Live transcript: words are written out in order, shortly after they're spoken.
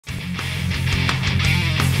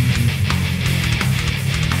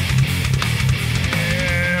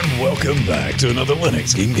Welcome back to another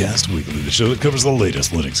LinuxGameCast Weekly, the show that covers the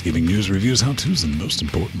latest Linux gaming news, reviews, how-tos, and most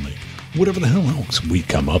importantly, whatever the hell else we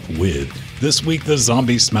come up with. This week, the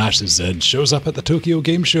zombie smashes Zed shows up at the Tokyo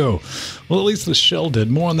Game Show. Well, at least the shell did.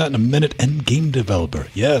 More on that in a minute. And game developer.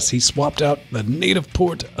 Yes, he swapped out the native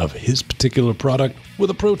port of his particular product with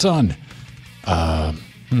a Proton.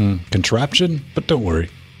 Contraption? But don't worry,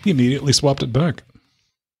 he immediately swapped it back.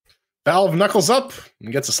 Valve knuckles up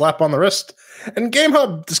and gets a slap on the wrist. And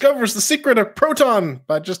Gamehub discovers the secret of Proton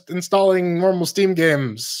by just installing normal Steam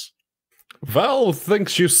games. Valve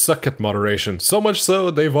thinks you suck at moderation, so much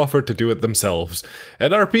so they've offered to do it themselves.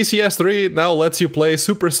 And our PCS3 now lets you play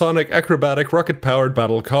supersonic, acrobatic, rocket-powered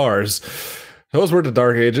battle cars. Those were the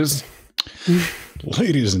dark ages.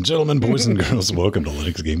 Ladies and gentlemen, boys and girls, welcome to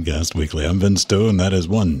Linux Gamecast Weekly. I'm Vince Stone, that is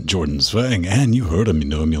one Jordan Svang, and you heard him, you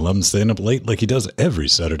know him, you love him, staying up late like he does every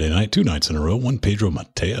Saturday night, 2 nights in a row, one Pedro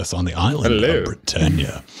Mateus on the island of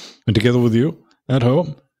Britannia. And together with you, at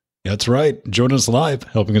home, that's right, Jordan's live,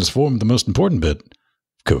 helping us form the most important bit,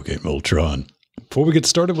 Cocaine Ultron. Before we get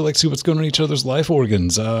started, we'd like to see what's going on in each other's life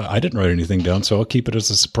organs. I didn't write anything down, so I'll keep it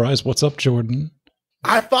as a surprise. What's up, Jordan?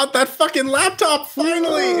 I bought that fucking laptop,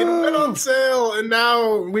 finally! It went on sale, and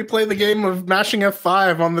now we play the game of mashing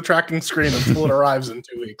F5 on the tracking screen until it arrives in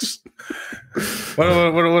 2 weeks.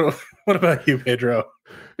 What about you, Pedro?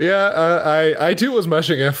 Yeah, I too was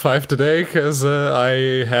mashing F5 today because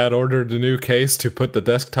I had ordered a new case to put the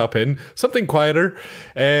desktop in, something quieter,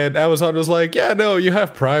 and Amazon was like, yeah, no, you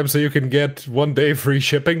have Prime, so you can get 1 day free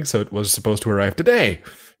shipping, so it was supposed to arrive today.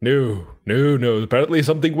 No. Apparently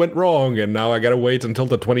something went wrong, and now I gotta wait until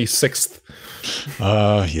the 26th.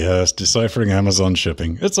 Yes, deciphering Amazon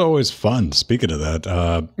shipping. It's always fun. Speaking of that,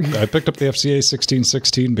 I picked up the FCA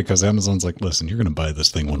 1616 because Amazon's like, listen, you're going to buy this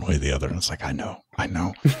thing one way or the other. And it's like, I know.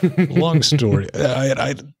 Long story.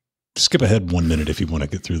 I'd skip ahead 1 minute if you want to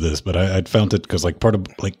get through this, but I'd found it because like part of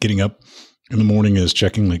like getting up in the morning is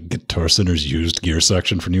checking like Guitar Center's used gear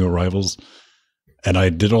section for new arrivals. And I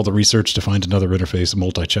did all the research to find another interface, a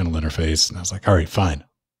multi-channel interface. And I was like, all right, fine.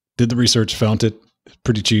 Did the research, found it. It's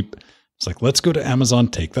pretty cheap. It's like, let's go to Amazon,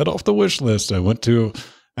 take that off the wish list. I went to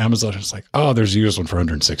Amazon. It's like, oh, there's a used one for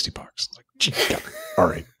 $160. I was like, gee, all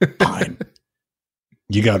right, fine.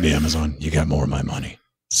 You got me, Amazon. You got more of my money.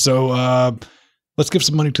 So let's give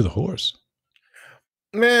some money to the horse.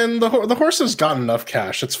 Man, the horse has got enough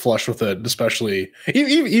cash. It's flush with it, especially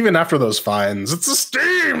even after those fines. It's a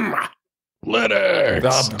Steam! Linux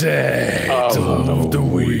update of the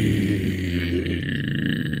week.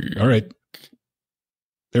 All right.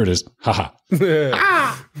 There it is. Haha.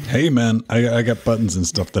 Hey, man, I got buttons and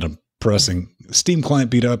stuff that I'm pressing. Steam Client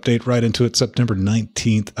Beta update right into it, September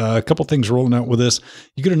 19th. A couple things rolling out with this.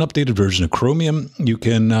 You get an updated version of Chromium. You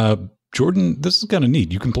can, Jordan, this is kind of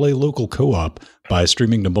neat. You can play local co-op by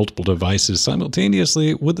streaming to multiple devices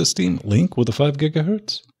simultaneously with the Steam Link with a 5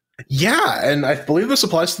 gigahertz. Yeah, and I believe this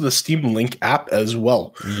applies to the Steam Link app as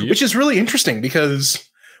well, which is really interesting because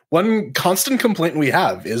one constant complaint we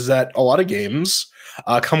have is that a lot of games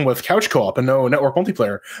come with couch co-op and no network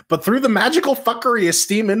multiplayer. But through the magical fuckery of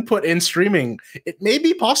Steam input and streaming, it may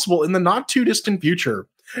be possible in the not too distant future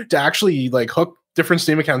to actually like hook different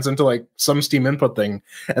Steam accounts into like some Steam input thing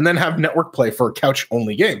and then have network play for couch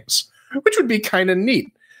only games, which would be kind of neat.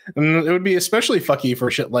 And it would be especially fucky for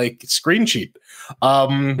shit like Screen Cheat.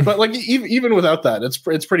 But like even without that, it's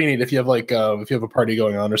pretty neat if you have like if you have a party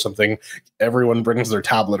going on or something, everyone brings their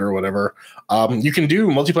tablet or whatever. You can do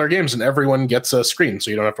multiplayer games and everyone gets a screen, so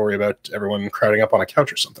you don't have to worry about everyone crowding up on a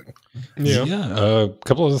couch or something. Yeah. A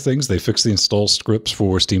couple other things. They fixed the install scripts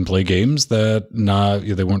for Steam Play games that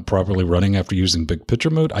they weren't properly running after using Big Picture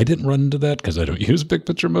mode. I didn't run into that because I don't use Big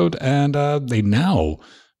Picture mode, and they now,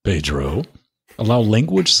 Pedro, allow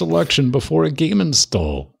language selection before a game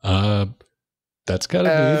install. That's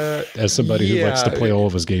gotta be, as somebody who likes to play all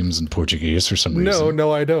of his games in Portuguese for some reason.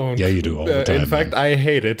 No, I don't. Yeah, you do all the time. In fact, I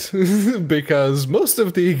hate it because most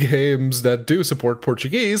of the games that do support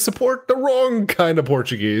Portuguese support the wrong kind of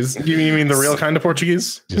Portuguese. You mean the real kind of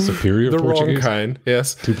Portuguese? The superior the Portuguese? Wrong kind,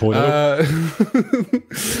 yes.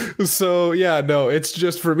 2.0? So, yeah, no, it's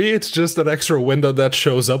just, for me, it's just an extra window that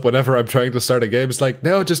shows up whenever I'm trying to start a game. It's like,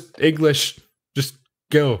 no, just English. Just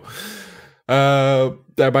go. I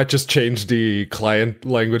might just change the client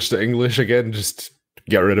language to English again, just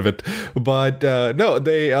get rid of it. But no,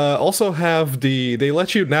 they also have they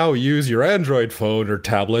let you now use your Android phone or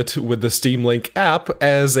tablet with the Steam Link app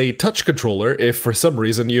as a touch controller if for some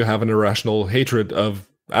reason you have an irrational hatred of,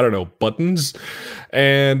 I don't know, buttons.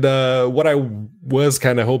 And what I was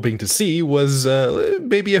kind of hoping to see was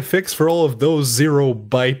maybe a fix for all of those 0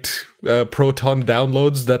 byte Proton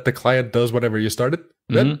downloads that the client does whenever you start it.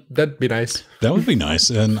 That'd be nice. That would be nice.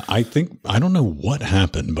 And I think, I don't know what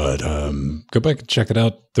happened, but go back and check it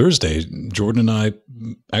out. Thursday, Jordan and I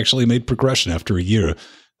actually made progression after a year.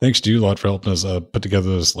 Thanks to you a lot for helping us put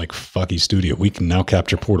together this like fucky studio. We can now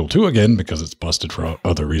capture Portal 2 again because it's busted for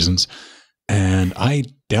other reasons. And I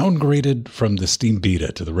downgraded from the Steam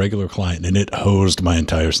beta to the regular client, and it hosed my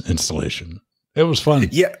entire installation. It was fun.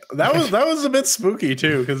 Yeah, that was a bit spooky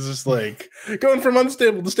too, because it's like going from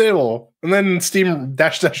unstable to stable, and then Steam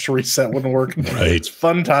 -- reset wouldn't work. Right, it's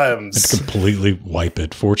fun times. It's completely wipe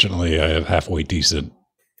it. Fortunately, I have halfway decent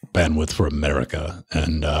bandwidth for America,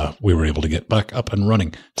 and we were able to get back up and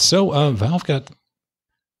running. So Valve got.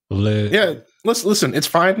 Yeah, listen, it's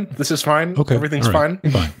fine. This is fine. Okay, everything's right.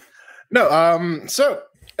 fine. Fine. No, so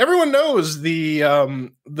everyone knows the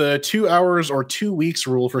 2 hours or 2 weeks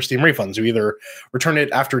rule for Steam refunds. You either return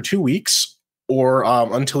it after 2 weeks or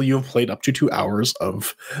until you have played up to 2 hours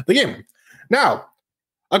of the game. Now,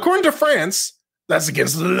 according to France, that's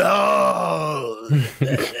against the law.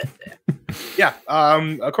 Yeah,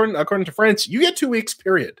 according to France, you get 2 weeks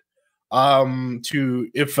period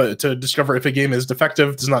to discover if a game is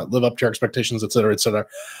defective, does not live up to your expectations, etc.,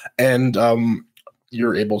 and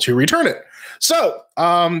you're able to return it. So,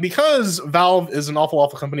 because Valve is an awful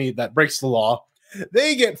company that breaks the law,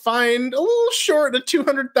 they get fined a little short of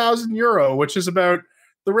 200,000 euro, which is about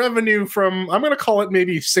the revenue from, I'm going to call it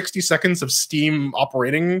maybe 60 seconds of Steam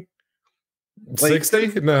operating.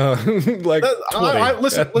 60? No, like 20.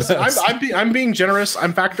 Listen. I'm being generous.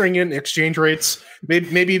 I'm factoring in exchange rates.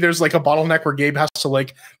 Maybe there's like a bottleneck where Gabe has to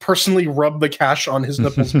like personally rub the cash on his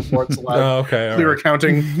nipples before it's allowed. Clear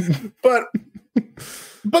accounting,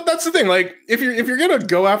 But that's the thing. Like, if you're gonna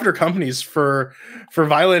go after companies for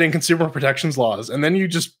violating consumer protections laws, and then you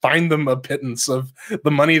just find them a pittance of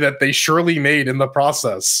the money that they surely made in the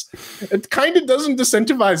process, it kind of doesn't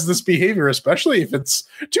incentivize this behavior, especially if it's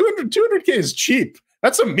 200K is cheap.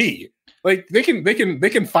 That's a me. Like they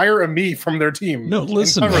can fire a me from their team. No,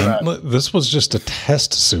 listen, man, this was just a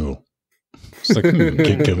test sue. It's like,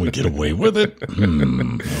 can we get away with it?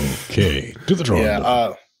 Okay, do the drawing.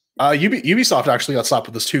 Yeah. Ubisoft actually got slapped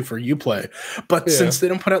with this too for Uplay, but since they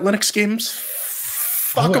don't put out Linux games,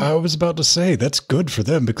 fuck them. I was about to say that's good for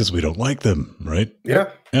them because we don't like them, right?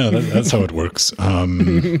 Yeah, that's how it works.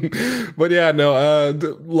 But yeah, no,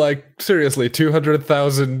 like seriously,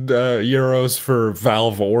 200,000 euros for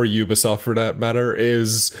Valve or Ubisoft for that matter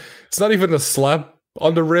it's not even a slap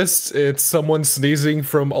on the wrist. It's someone sneezing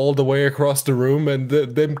from all the way across the room and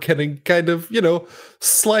them getting kind of,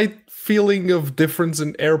 slight feeling of difference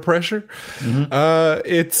in air pressure.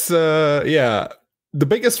 The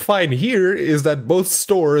biggest fine here is that both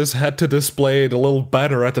stores had to display the little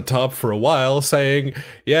banner at the top for a while saying,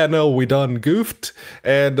 yeah, no, we done goofed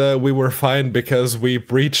and we were fined because we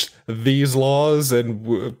breached these laws,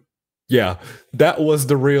 and that was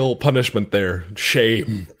the real punishment there.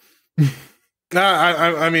 Shame.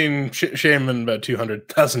 I mean, shame in about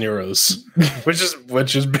 200,000 euros,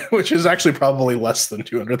 which is actually probably less than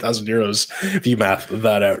 200,000 euros if you math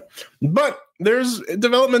that out. But there's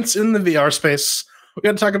developments in the VR space. We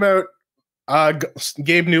got to talk about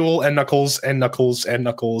Gabe Newell and Knuckles and Knuckles and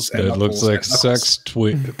Knuckles and Knuckles. It looks like sex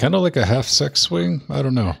twig, kind of like a half sex swing. I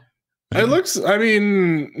don't know. It looks, I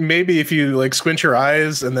mean, maybe if you like squint your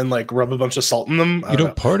eyes and then like rub a bunch of salt in them.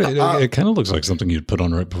 Part of it kind of looks like something you'd put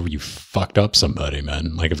on right before you fucked up somebody,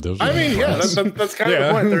 man. Like if those. I mean, that's kind of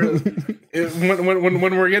the point.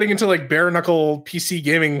 When we're getting into like bare knuckle PC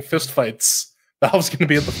gaming fist fights, Valve's going to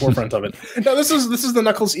be at the forefront of it. Now, this is the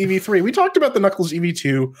Knuckles EV3. We talked about the Knuckles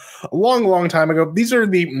EV2 a long time ago. These are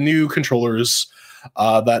the new controllers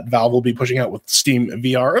that Valve will be pushing out with Steam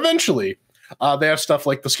VR eventually. They have stuff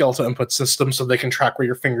like the skeletal input system, so they can track where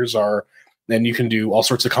your fingers are, and you can do all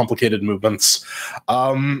sorts of complicated movements.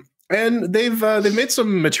 And they've made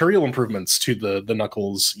some material improvements to the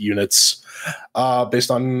Knuckles units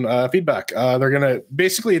based on feedback. They're gonna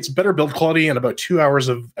basically, it's better build quality and about 2 hours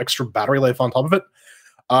of extra battery life on top of it.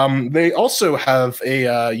 They also have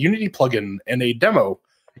a Unity plugin and a demo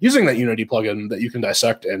using that Unity plugin that you can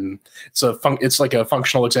dissect, and it's like a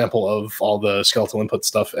functional example of all the skeletal input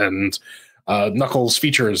stuff and Knuckles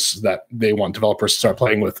features that they want developers to start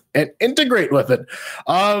playing with and integrate with it.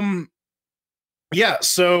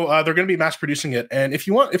 So they're going to be mass producing it, and if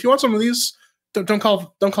you want some of these, don't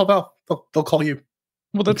call Valve. They'll call you.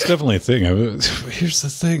 Well, that's definitely a thing. Here's the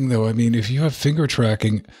thing, though. I mean, if you have finger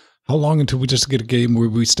tracking, how long until we just get a game where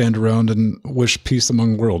we stand around and wish peace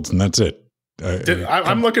among worlds, and that's it?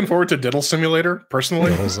 I'm looking forward to Diddle Simulator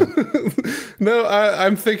personally. No,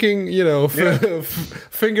 I'm thinking,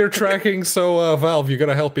 finger tracking. So, Valve, you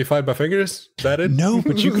gonna help me find my fingers? Is that it? No,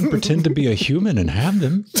 but you can pretend to be a human and have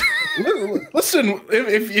them. Listen,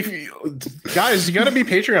 if you, guys, you got to be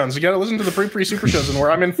Patreons. You got to listen to the pre super shows, and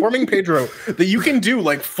where I'm informing Pedro that you can do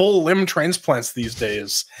like full limb transplants these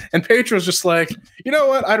days. And Pedro's just like, you know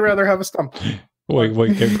what? I'd rather have a stump. Wait,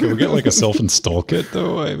 can we get like a self-install kit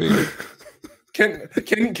though? I mean,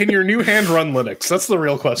 can your new hand run Linux? That's the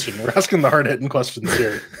real question. We're asking the hard-hitting questions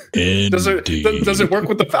here. Does it work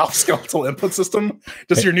with the Valve skeletal input system?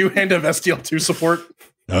 Does your new hand have SDL2 support?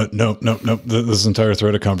 No. This entire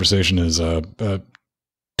thread of conversation is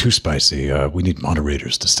too spicy. We need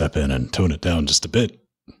moderators to step in and tone it down just a bit.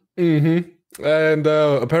 Mm-hmm. And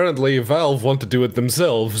apparently Valve want to do it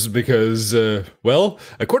themselves because, well,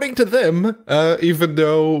 according to them, even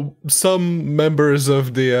though some members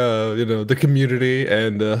of the, the community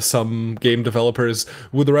and some game developers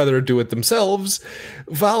would rather do it themselves,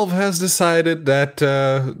 Valve has decided that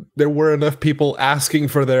there were enough people asking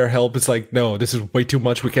for their help. It's like, no, this is way too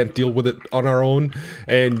much. We can't deal with it on our own.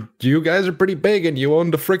 And you guys are pretty big and you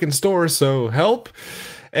own the freaking store, so help.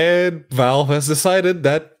 And Valve has decided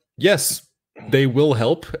that, yes, they will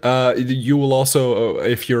help. You will also,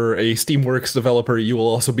 if you're a Steamworks developer, you will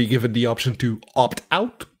also be given the option to opt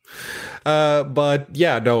out. But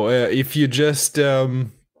yeah, no. If you just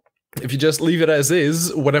leave it as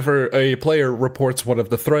is, whenever a player reports one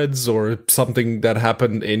of the threads or something that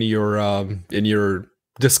happened in your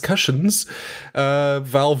discussions,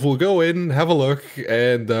 Valve will go in, have a look,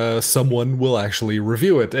 and someone will actually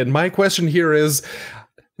review it. And my question here is,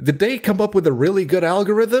 did they come up with a really good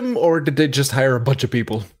algorithm, or did they just hire a bunch of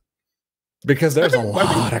people? Because there's a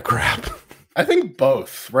lot of crap. I think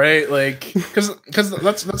both, right? Like, because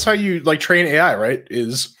that's how you like train AI, right?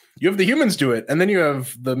 Is you have the humans do it, and then you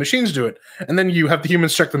have the machines do it, and then you have the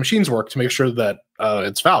humans check the machines work to make sure that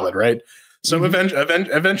it's valid, right? So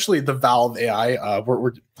eventually, the Valve AI,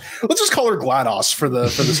 let's just call her GLaDOS for the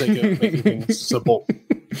sake of making things simple.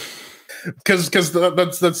 Because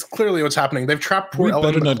that's clearly what's happening. They've trapped poor Ellen.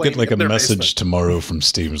 We better not get like a message basement. Tomorrow from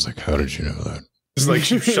Steam. It's like, how did you know that? It's like,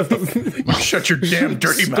 shut your damn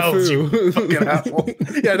dirty mouths, you fucking asshole.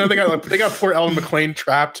 Yeah, no, they got poor Ellen McLean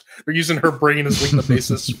trapped. They're using her brain as like the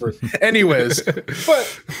basis for. Anyways,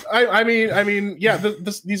 but I mean, yeah,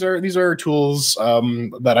 these are tools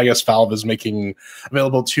that I guess Valve is making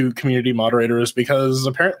available to community moderators because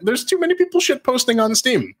apparently there's too many people shit posting on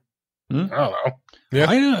Steam. I don't know. Yeah,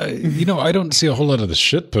 I don't see a whole lot of the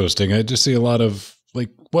shit posting. I just see a lot of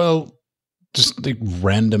just like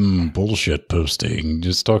random bullshit posting,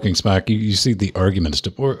 just talking smack. You see the arguments.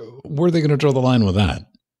 Where are they going to draw the line with that?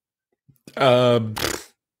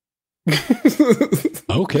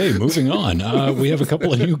 Okay, moving on. We have a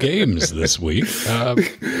couple of new games this week.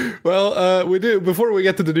 We do. Before we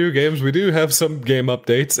get to the new games, we do have some game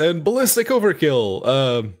updates and Ballistic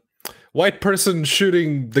Overkill. White person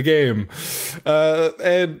shooting the game,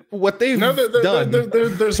 and what they've done.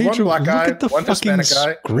 There's Pedro, one black guy, one Hispanic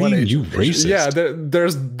guy, one Asian. You racist. Yeah,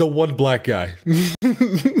 there's the one black guy.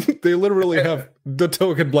 They literally have the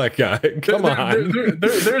token black guy. Come on.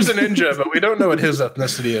 There's a ninja, but we don't know what his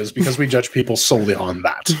ethnicity is because we judge people solely on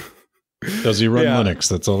that. Does he run Linux?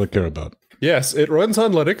 That's all I care about. Yes, it runs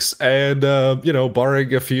on Linux, and,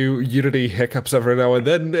 barring a few Unity hiccups every now and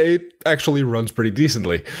then, it actually runs pretty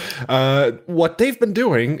decently. What they've been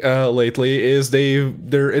doing lately is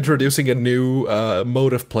they're introducing a new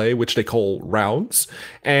mode of play, which they call rounds,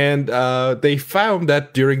 and they found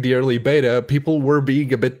that during the early beta, people were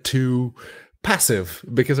being a bit too passive,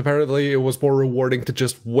 because apparently it was more rewarding to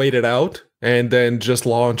just wait it out and then just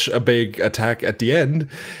launch a big attack at the end.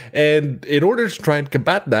 And in order to try and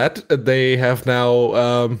combat that, they have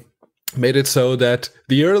now made it so that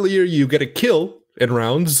the earlier you get a kill in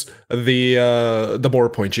rounds, the more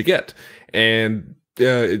points you get. And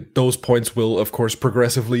those points will, of course,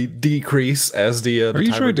 progressively decrease as the Are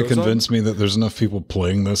you trying to convince me that there's enough people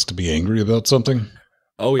playing this to be angry about something?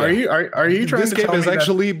 Oh, yeah. Are you trying to tell me this game is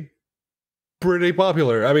actually pretty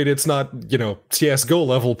popular. I mean, it's not, CSGO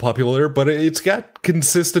level popular, but it's got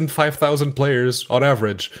consistent 5,000 players on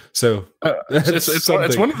average. So it's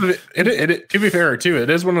one of the. To be fair, too,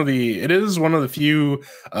 it is one of the few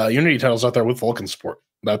Unity titles out there with Vulkan support.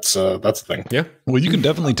 That's the thing. Yeah. Well, you can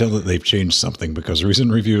definitely tell that they've changed something because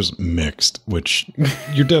recent reviews mixed, which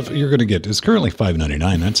you're going to get. It's currently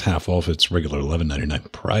 $5.99. That's half off its regular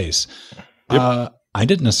 $11.99 price. Yep. I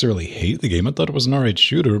didn't necessarily hate the game. I thought it was an alright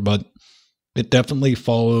shooter, but it definitely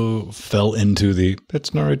fell into it's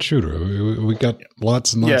an alright shooter. We got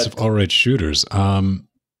lots and lots of alright shooters.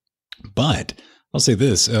 But I'll say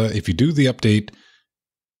this, if you do the update,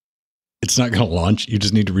 it's not going to launch. You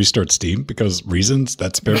just need to restart Steam because reasons.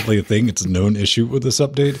 That's apparently a thing. It's a known issue with this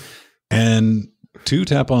update. And to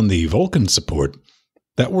tap on the Vulkan support,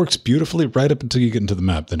 that works beautifully right up until you get into the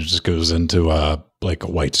map. Then it just goes into like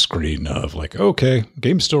a white screen of like, okay,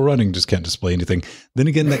 game's still running, just can't display anything. Then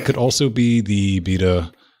again, that could also be the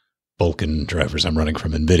beta Vulkan drivers I'm running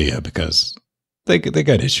from NVIDIA because they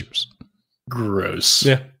got issues. Gross.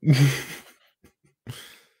 Yeah.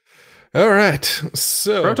 All right.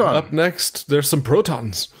 So Proton. Up next, there's some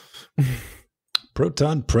Protons.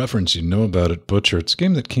 Proton Preference, you know about it, Butcher. It's a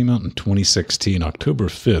game that came out in 2016, October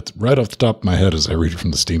 5th, right off the top of my head as I read it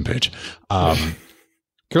from the Steam page. Currently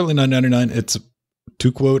 $9.99. It's,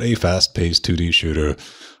 to quote, a fast-paced 2D shooter.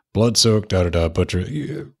 Blood-soaked, da-da-da, Butcher.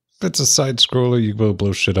 It's a side-scroller. You go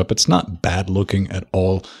blow shit up. It's not bad-looking at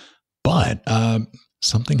all, but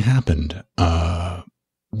something happened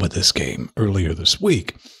with this game earlier this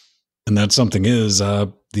week. And that something is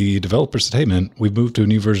the developer said, hey, man, we've moved to a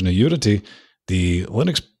new version of Unity. The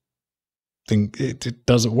Linux thing, it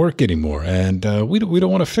doesn't work anymore, and we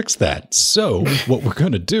don't want to fix that. So what we're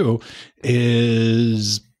going to do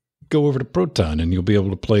is go over to Proton, and you'll be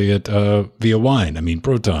able to play it via Wine. I mean,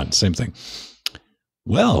 Proton, same thing.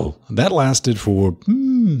 Well, that lasted for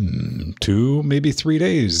 2, maybe 3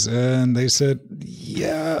 days, and they said,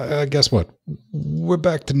 yeah, guess what? We're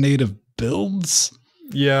back to native builds.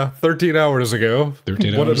 Yeah, 13 hours ago.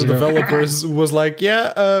 13 One of hours the ago. developers was like,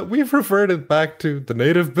 yeah, we've reverted back to the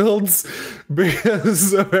native builds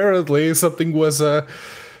because apparently something was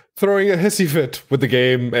throwing a hissy fit with the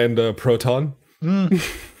game and Proton.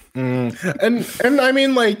 And I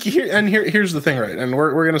mean, like, here's the thing, right? And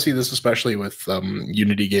we're gonna see this especially with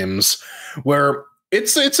Unity games, where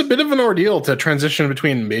it's a bit of an ordeal to transition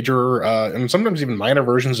between major and sometimes even minor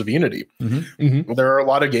versions of Unity. There are a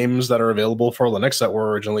lot of games that are available for Linux that were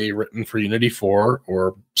originally written for Unity 4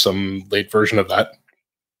 or some late version of that.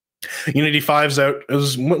 Unity 5's out.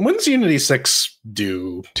 When's Unity 6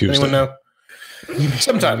 due? Tuesday. Anyone know?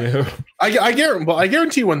 Sometime. I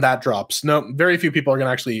guarantee when that drops. No, very few people are going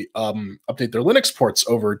to actually update their Linux ports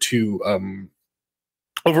over to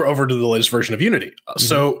over to the latest version of Unity.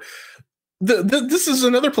 So this is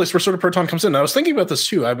another place where sort of Proton comes in. I was thinking about this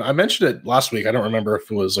too. I mentioned it last week. I don't remember if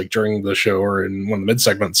it was like during the show or in one of the mid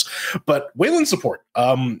segments. But Wayland support.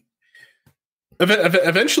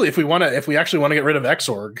 Eventually, if we actually want to get rid of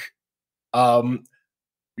Xorg,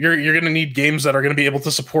 you're going to need games that are going to be able to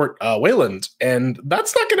support Wayland, and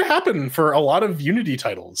that's not going to happen for a lot of Unity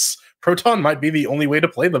titles. Proton might be the only way to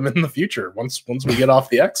play them in the future once we get off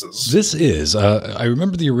the X's. This is, I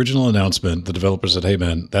remember the original announcement. The developer said, hey,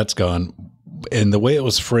 man, that's gone. And the way it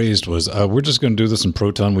was phrased was, we're just going to do this in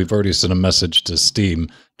Proton. We've already sent a message to Steam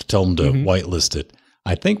to tell them to whitelist it.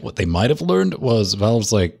 I think what they might have learned was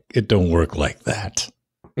Valve's like, it don't work like that.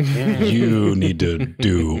 You need to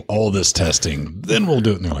do all this testing, then we'll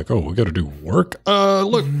do it. And they're like, oh, we got to do work.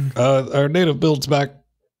 Look, our native build's back.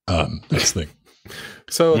 That's the thing.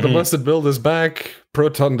 So the busted build is back.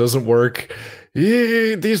 Proton doesn't work.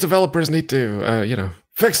 These developers need to,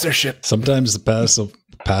 fix their shit. Sometimes the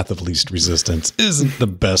path of least resistance isn't the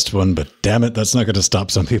best one, but damn it, that's not going to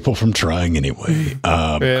stop some people from trying anyway.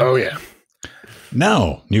 Oh yeah.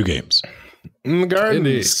 Now, new games.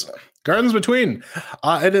 Gardens. Gardens Between.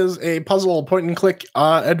 It is a puzzle point-and-click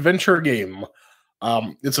adventure game.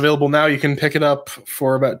 It's available now. You can pick it up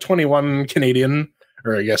for about 21 Canadian,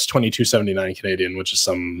 or I guess 22.79 Canadian, which is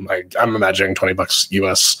I'm imagining $20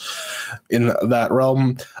 US in that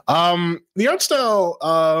realm. The art style,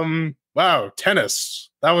 wow, tennis.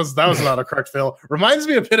 That was not a correct fail. Reminds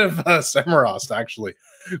me a bit of Samarost, actually,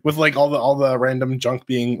 with like all the random junk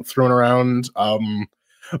being thrown around.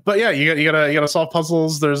 But yeah, you gotta solve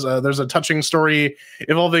puzzles. There's a touching story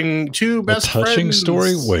involving two best friends. Touching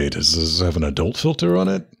story? Wait, does this have an adult filter on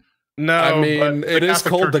it? No, I mean it is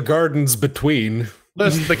called Church. The Gardens Between.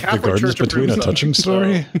 Listen, the Catholic The Gardens Church Between a approves touching of,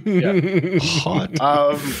 story? So, yeah. Hot.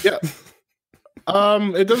 Yeah.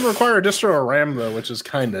 It doesn't require a distro or RAM though, which is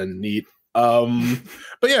kind of neat.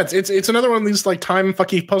 But yeah, it's another one of these like time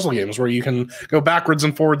fucky puzzle games where you can go backwards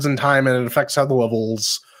and forwards in time, and it affects how the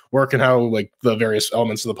levels work and how like the various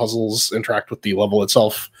elements of the puzzles interact with the level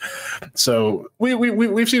itself. So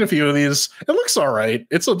we've seen a few of these. It looks all right.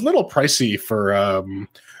 It's a little pricey for a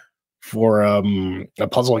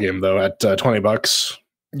puzzle game though at $20.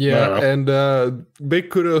 Yeah, and big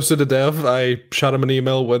kudos to the dev. I shot him an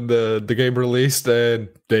email when the game released, and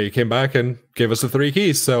they came back and gave us the 3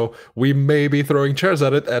 keys. So we may be throwing chairs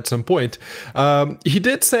at it at some point. He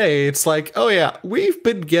did say it's like, oh yeah, we've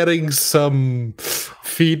been getting some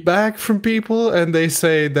feedback from people, and they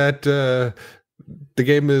say that the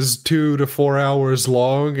game is 2 to 4 hours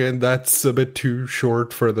long, and that's a bit too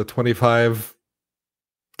short for the 25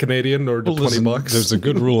 Canadian or the $20. There's a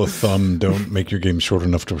good rule of thumb: don't make your game short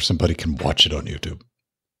enough to where somebody can watch it on YouTube.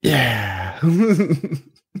 Yeah.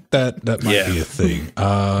 That might be a thing.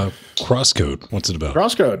 Crosscode, what's it about?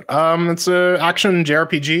 Crosscode. It's a action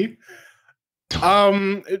JRPG.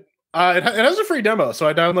 It has a free demo, so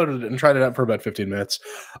I downloaded it and tried it out for about 15 minutes.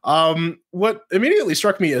 What immediately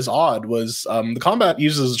struck me as odd was the combat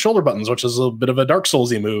uses shoulder buttons, which is a bit of a Dark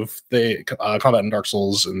Soulsy move. They combat in Dark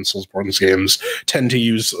Souls and Soulsborne games tend to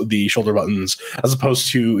use the shoulder buttons as opposed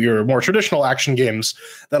to your more traditional action games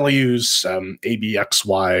that'll use A, B, X,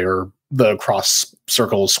 Y, or the cross,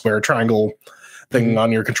 circle, square, triangle thing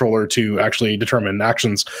on your controller to actually determine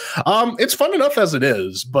actions. It's fun enough as it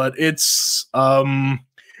is, but it's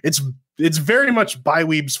very much by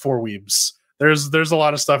weebs for weebs. There's a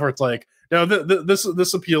lot of stuff where it's like, no,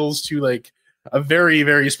 this appeals to like a very,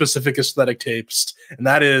 very specific aesthetic taste, and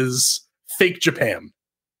that is fake Japan.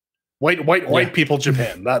 White people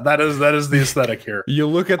Japan. That is the aesthetic here. You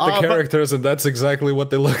look at the characters, and that's exactly what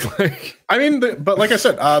they look like. I mean, but like I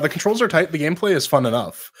said, the controls are tight. The gameplay is fun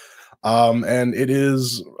enough, and it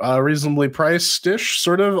is reasonably priced-ish.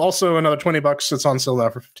 Sort of. Also, another $20. It's on sale now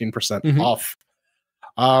for 15% off.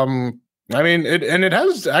 I mean, it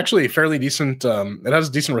has actually fairly decent. It has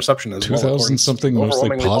decent reception as 2,000 something, mostly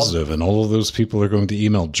positive, and all of those people are going to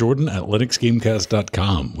email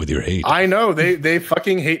Jordan@LinuxGameCast.com with your hate. I know they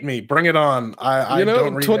fucking hate me. Bring it on. I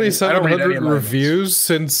don't read 2,700 reviews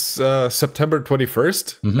since September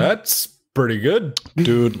 21st. That's pretty good,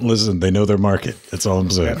 dude. Listen, they know their market. That's all I'm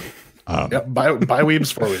saying. By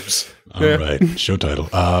weebs for weebs. All right, show title.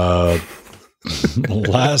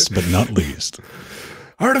 Last but not least.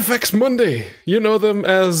 Artifacts Monday. You know them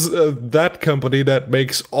as that company that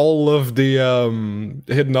makes all of the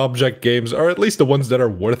hidden object games, or at least the ones that are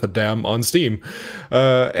worth a damn on Steam.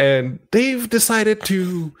 And they've decided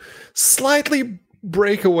to slightly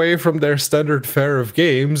break away from their standard fare of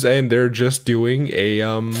games, and they're just doing a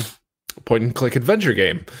point-and-click adventure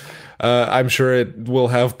game. I'm sure it will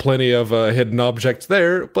have plenty of hidden objects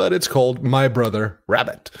there, but it's called My Brother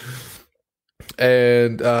Rabbit.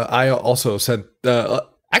 And I also sent...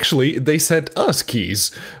 actually, they sent us keys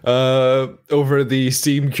over the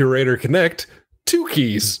Steam Curator Connect. 2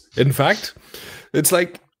 keys, in fact. It's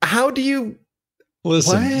like, how do you...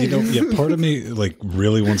 Listen, part of me like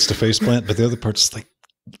really wants to faceplant, but the other part's like,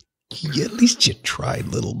 at least you tried,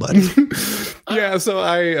 little buddy. Yeah, so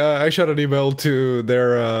I shot an email to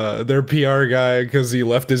their PR guy because he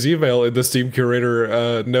left his email in the Steam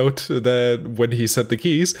Curator note that when he sent the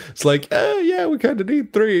keys, it's like, yeah, we kind of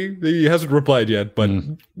need 3. He hasn't replied yet, but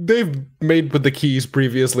they've made with the keys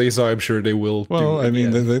previously, so I'm sure they will. Well, I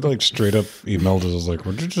mean, they like straight up emailed us like,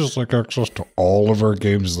 would you just like access to all of our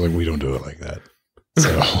games? Like, we don't do it like that.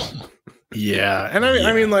 So... Yeah, and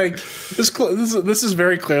I mean, like this is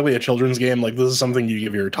very clearly a children's game. Like, this is something you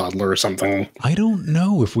give your toddler or something. I don't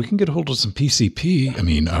know if we can get hold of some PCP. I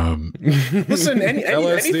mean, listen,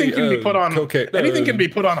 anything can be put on cocaine. Anything can be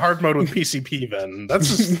put on hard mode with PCP. Then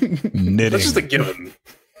that's just knitting. That's just a given.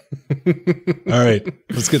 All right,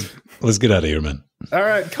 let's get out of here, man. All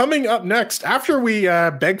right, coming up next, after we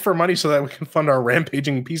beg for money so that we can fund our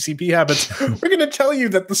rampaging PCP habits, we're going to tell you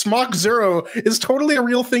that the SMACH Zero is totally a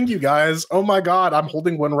real thing, you guys. Oh my God, I'm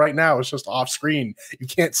holding one right now. It's just off screen. You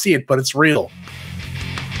can't see it, but it's real.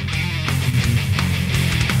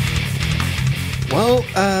 Well,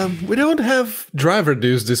 we don't have driver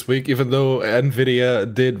news this week, even though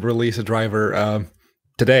NVIDIA did release a driver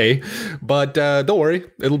today, but don't worry,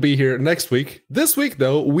 it'll be here next week. This week,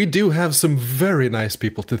 though, we do have some very nice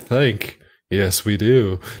people to thank. Yes, we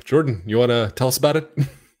do. Jordan, you want to tell us about it?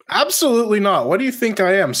 Absolutely not. What do you think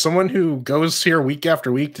I am? Someone who goes here week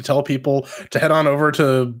after week to tell people to head on over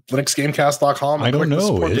to LinuxGameCast.com? I don't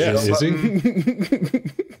know. Is he?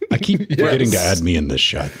 I keep forgetting to add me in this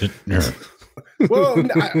shot. Well,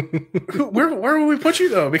 where will we put you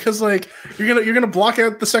though? Because like you're gonna block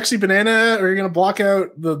out the sexy banana, or you're gonna block out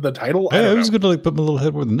the title. I was gonna like put my little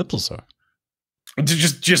head where the nipples are.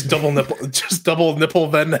 Just double nipple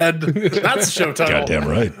then head. That's show title. Goddamn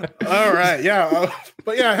right. All right, yeah,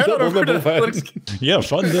 but yeah, head on over to yeah,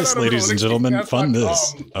 fund this, ladies and gentlemen, fund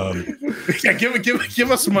this. Yeah,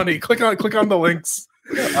 give us money. Click on the links.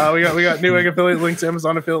 We got Newegg affiliate links,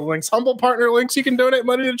 Amazon affiliate links, Humble partner links. You can donate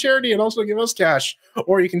money to charity and also give us cash,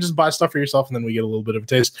 or you can just buy stuff for yourself, and then we get a little bit of a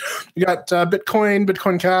taste. We got Bitcoin,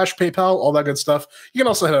 Bitcoin Cash, PayPal, all that good stuff. You can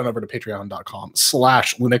also head on over to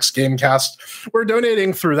patreon.com/LinuxGameCast, where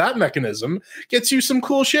donating through that mechanism gets you some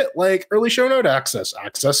cool shit like early show note access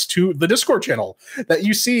to the Discord channel that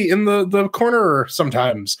you see in the corner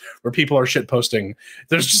sometimes where people are shit posting.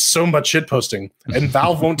 There's just so much shit posting, and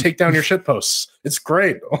Valve won't take down your shit posts. It's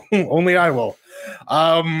great. Only I will.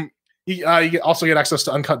 You also get access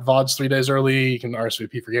to uncut VODs 3 days early. You can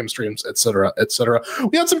RSVP for game streams, etc., etc.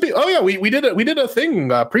 We had some people. Oh yeah, we did a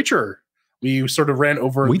thing. Preacher. We sort of ran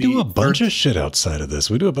over. We do a bunch of shit outside of this.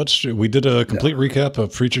 We do a bunch of shit. We did a complete recap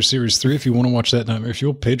of Preacher Series 3. If you want to watch that, Nightmare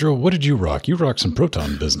Fuel. Pedro, what did you rock? You rocked some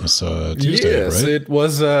Proton business Tuesday, yes, right? It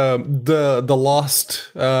was the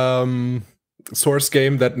lost source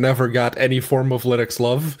game that never got any form of Linux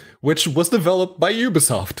love, which was developed by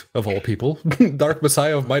Ubisoft, of all people. Dark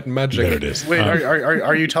Messiah of Might and Magic. There it is. Wait,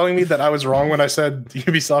 are you telling me that I was wrong when I said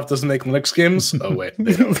Ubisoft doesn't make Linux games? Oh, wait.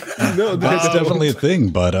 They don't. No, That's definitely a thing.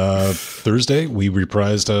 But Thursday, we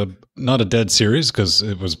reprised not a dead series because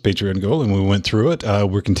it was Patreon goal, and we went through it.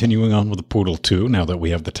 We're continuing on with the Portal 2 now that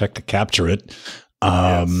we have the tech to capture it.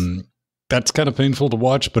 Yes. That's kind of painful to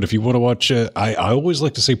watch, but if you want to watch it, I always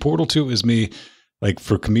like to say Portal 2 is me, like,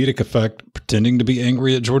 for comedic effect, pretending to be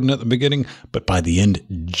angry at Jordan at the beginning, but by the end,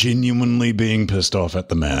 genuinely being pissed off at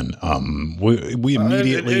the man. We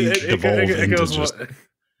immediately devolve into just...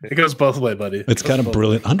 It goes both ways, buddy. It's kind of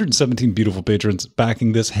brilliant. 117 beautiful patrons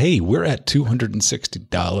backing this. Hey, we're at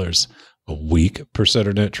 $260 a week per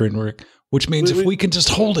Saturday Night Trainwreck, which means if we can just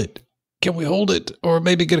hold it, can we hold it? Or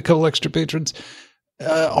maybe get a couple extra patrons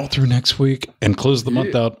all through next week and close the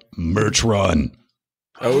month out. Merch run.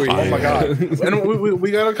 Oh, yeah. Oh my god! And we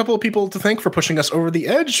got a couple of people to thank for pushing us over the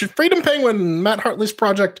edge. Freedom Penguin, Matt Hartley's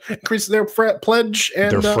project increased their pledge,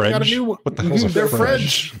 and got a new. What the hell's their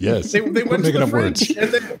fridge? Yes, they went to the fridge,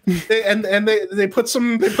 and they put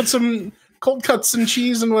some cold cuts and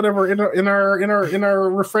cheese and whatever in our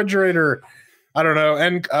refrigerator. I don't know,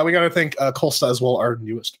 and we got to thank Colsta as well, our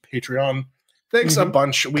newest Patreon. Thanks a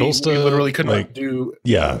bunch. We literally couldn't do.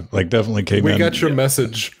 Yeah, like definitely came in. We got your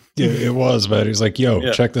message. Yeah, it was, but he's like,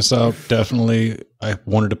 yo, check this out. Definitely, I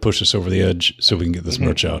wanted to push us over the edge so we can get this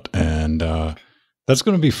merch out. And that's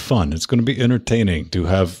going to be fun. It's going to be entertaining to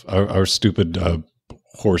have our stupid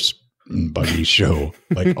horse and buggy show.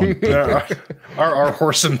 Like on our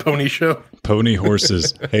horse and pony show. Pony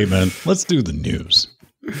horses. Hey, man, let's do the news.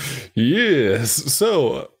 Yes.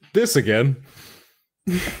 So, this again.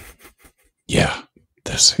 Yeah,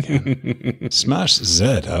 this again. Smash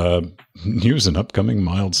Z, news and upcoming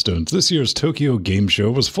milestones. This year's Tokyo Game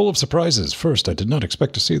Show was full of surprises. First, I did not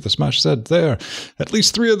expect to see the Smash Z there. At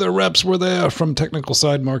least 3 of their reps were there from technical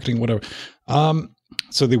side, marketing, whatever.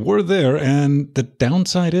 So they were there, and the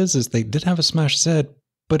downside is they did have a Smash Z,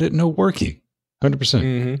 but it no worky. 100%.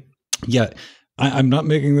 Mm-hmm. Yeah. I'm not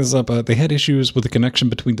making this up. They had issues with the connection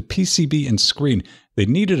between the PCB and screen. They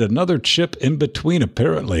needed another chip in between,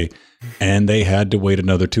 apparently, and they had to wait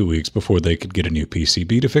another 2 weeks before they could get a new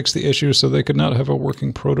PCB to fix the issue, so they could not have a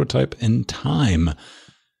working prototype in time.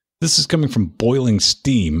 This is coming from Boiling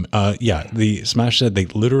Steam. The Smash said they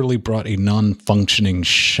literally brought a non-functioning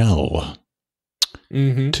shell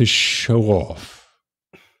to show off.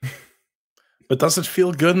 But does it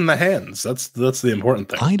feel good in the hands? That's the important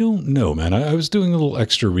thing. I don't know, man. I was doing a little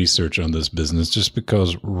extra research on this business just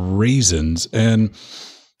because raisins, and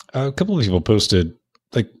a couple of people posted,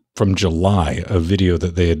 like, from July, a video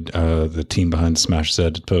that they had, the team behind Smash Z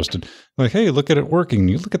had posted, like, hey, look at it working.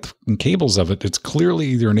 You look at the cables of it. It's clearly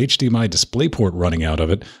either an HDMI DisplayPort running out of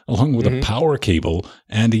it, along with a power cable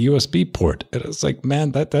and a USB port. And it's like,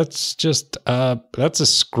 man, that's just, that's a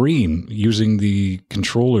screen using the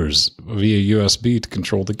controllers via USB to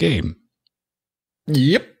control the game.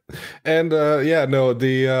 Yep. And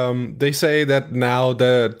they say that now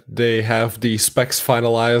that they have the specs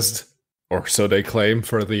finalized, or so they claim,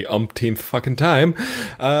 for the umpteenth fucking time,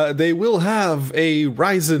 they will have a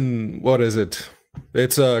Ryzen, what is it?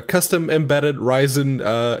 It's a custom embedded Ryzen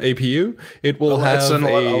APU. It will have it's an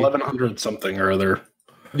 1100 something or other.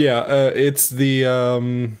 Yeah, it's the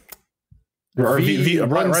Ryzen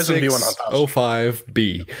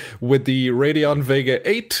V105B with the Radeon Vega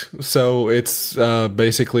 8. So it's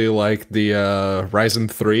basically like the Ryzen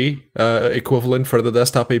 3 equivalent for the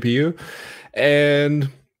desktop APU. And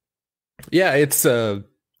yeah, it's going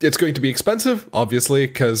to be expensive, obviously,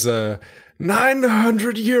 because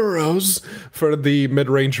 900 euros for the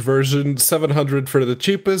mid-range version, 700 for the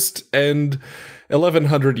cheapest, and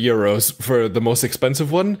 1100 euros for the most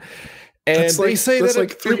expensive one. And they say that's that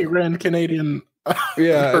like $3,000 Canadian.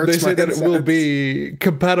 Yeah, they say that it will be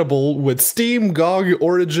compatible with Steam, GOG,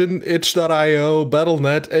 Origin, itch.io,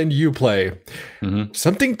 Battle.net, and Uplay.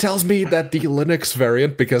 Something tells me that the Linux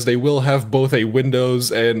variant, because they will have both a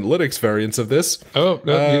Windows and Linux variants of this. Oh,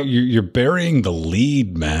 no, you're burying the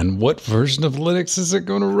lead, man. What version of Linux is it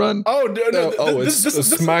going to run? Oh, no. It's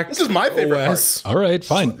SMACH. This is my favorite OS. part. All right,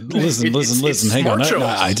 fine. Listen. Hang on.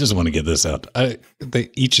 I just want to get this out.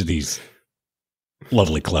 Each of these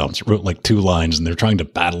lovely clowns wrote like 2 lines, and they're trying to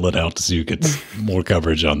battle it out to see who gets more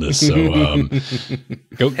coverage on this. So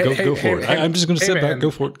go for it. I'm just going to sit back.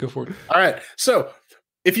 Go for it. All right. So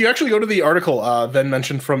if you actually go to the article Ven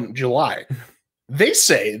mentioned from July, they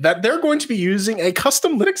say that they're going to be using a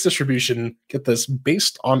custom Linux distribution, get this,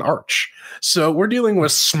 based on Arch. So we're dealing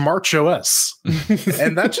with SMACH OS.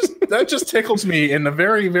 And that just tickles me in a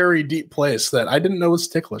very, very deep place that I didn't know was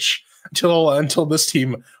ticklish until this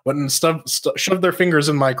team went and shoved their fingers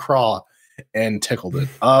in my craw and tickled it.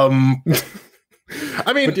 I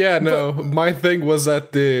mean, but yeah, no. My thing was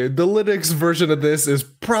that the Linux version of this is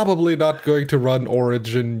probably not going to run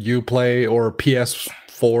Origin, Uplay, or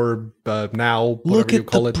PS4 now. Look at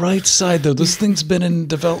the bright side, though. This thing's been in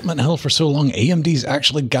development hell for so long. AMD's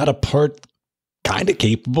actually got a part kind of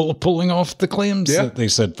capable of pulling off the claims that they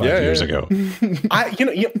said 5 years ago.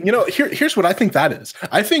 Here's what I think that is.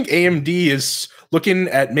 I think AMD is looking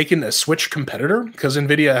at making a Switch competitor because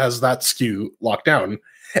NVIDIA has that SKU locked down.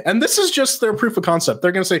 And this is just their proof of concept.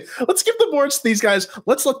 They're going to say, let's give the boards to these guys.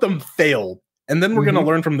 Let's let them fail. And then we're going to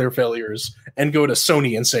learn from their failures and go to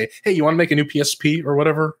Sony and say, hey, you want to make a new PSP or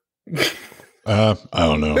whatever? I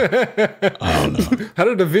don't know. How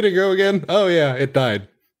did the Vita go again? Oh, yeah, it died.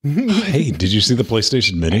 Hey, did you see the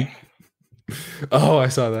PlayStation Mini? Oh, I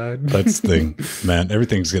saw that. That's the thing, man.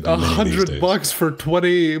 Everything's getting $100 for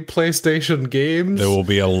 20 PlayStation games. There will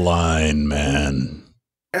be a line, man.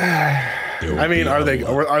 I mean, are they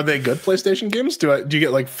good PlayStation games? Do you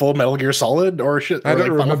get like full Metal Gear Solid or shit? I don't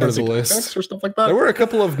like remember the list or stuff like that. There were a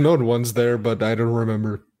couple of known ones there, but I don't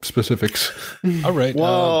remember specifics. All right.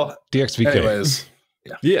 Well, DXVK. Anyways.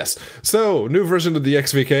 Yeah. Yes. So, new version of the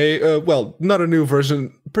XVK. Well, not a new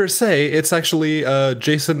version per se. It's actually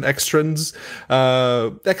Jason Ekstrand's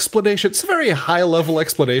explanation. It's a very high-level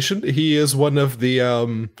explanation. He is one of the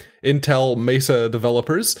Intel Mesa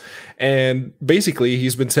developers. And basically,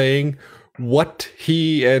 he's been saying what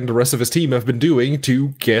he and the rest of his team have been doing to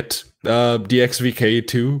get DXVK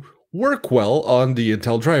to work well on the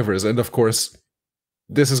Intel drivers. And of course,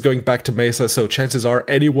 this is going back to Mesa, so chances are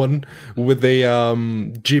anyone with a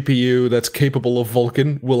GPU that's capable of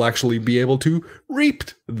Vulkan will actually be able to reap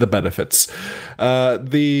the benefits.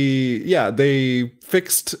 They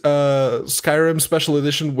fixed Skyrim Special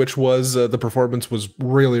Edition, which was the performance was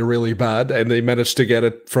really, really bad, and they managed to get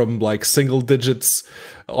it from like single digits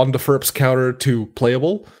on the FERPS counter to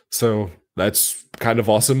playable. So that's kind of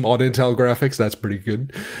awesome on Intel graphics. That's pretty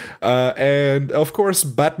good. And of course,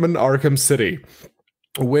 Batman Arkham City,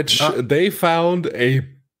 which they found a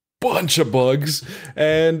bunch of bugs,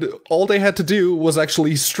 and all they had to do was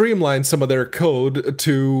actually streamline some of their code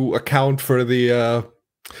to account for the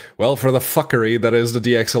for the fuckery that is the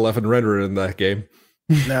DX11 renderer in that game.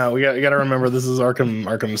 Now you got to remember this is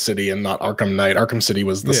Arkham City and not Arkham Knight. Arkham City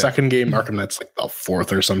was the second game. Arkham Knight's like the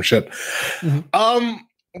fourth or some shit.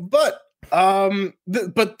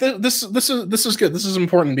 This is good. This is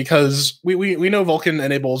important because we know Vulkan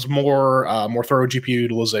enables more thorough GPU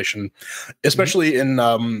utilization, especially in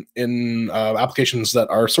applications that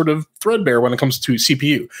are sort of threadbare when it comes to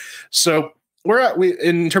CPU. So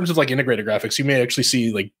in terms of like integrated graphics, you may actually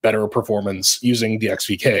see like better performance using the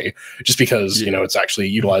XVK just because it's actually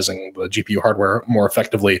utilizing the GPU hardware more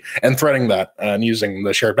effectively and threading that and using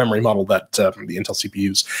the shared memory model that the Intel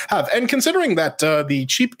CPUs have. And considering that the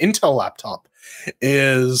cheap Intel laptop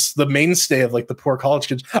is the mainstay of like the poor college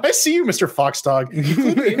kids. I see you, Mr. Foxdog.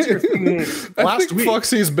 Last week,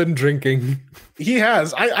 Foxy's been drinking. He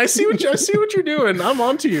has. I see what you're doing. I'm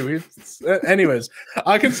on to you. Anyways,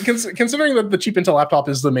 considering that the cheap Intel laptop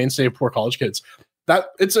is the mainstay of poor college kids, that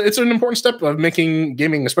it's an important step of making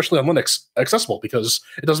gaming, especially on Linux, accessible because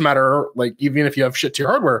it doesn't matter. Like even if you have shit tier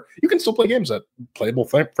hardware, you can still play games at playable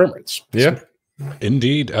frame rates. Yeah,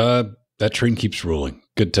 indeed. That train keeps rolling.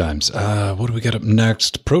 Good times. What do we got up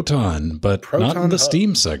next? Proton, but not in the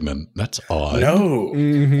Steam segment. That's odd. No.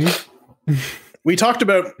 We talked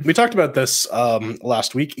about this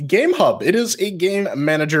last week. Gamehub. It is a game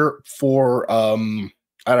manager for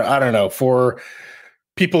I don't know, for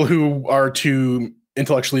people who are too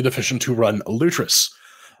intellectually deficient to run Lutris.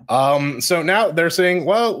 So now they're saying,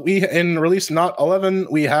 well, in release not 11,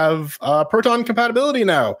 we have Proton compatibility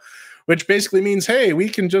now, which basically means, hey, we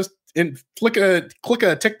can just click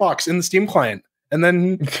a tick box in the Steam client and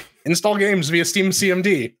then install games via Steam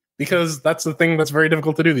CMD, because that's the thing that's very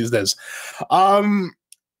difficult to do these days.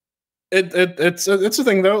 It's a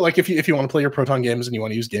thing though. Like if you want to play your Proton games and you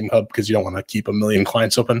want to use Gamehub because you don't want to keep a million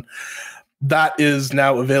clients open, that is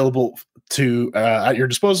now available to at your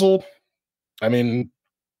disposal. I mean,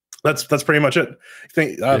 that's pretty much it.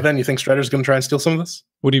 Ben, you think Strider's going to try and steal some of this?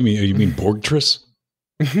 What do you mean? You mean Borgtris?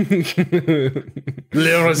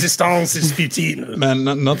 Le resistance is futile. Man,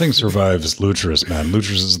 nothing survives Lutris, man.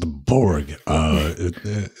 Lutris is the Borg.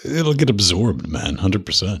 It'll get absorbed, man,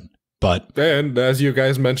 100%. But and as you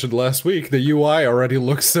guys mentioned last week, the UI already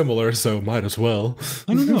looks similar, so might as well.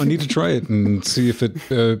 I don't know. I need to try it and see if it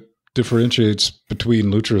differentiates between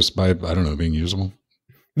Lutris by, I don't know, being usable.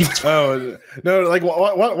 Oh no! Like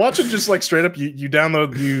watch it just like straight up. You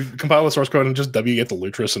download, you compile the source code, and just wget the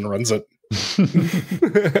Lutris and runs it.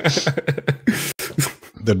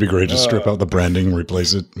 That'd be great. Just strip out the branding,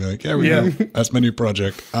 replace it. Like, yeah, that's my new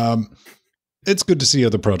project. It's good to see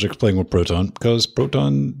other projects playing with Proton, because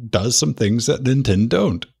Proton does some things that Nintendo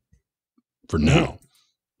don't. For now,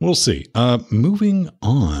 we'll see. Moving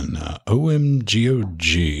on.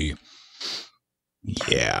 OMGOG.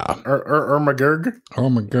 Yeah. Ermagurg.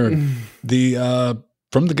 The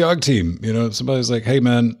from the GOG team, somebody's like, hey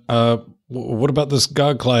man, what about this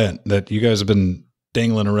GOG client that you guys have been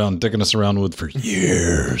dangling around, dicking us around with for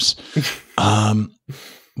years?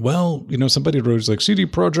 Well, somebody wrote like CD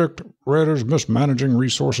Projekt Red's mismanaging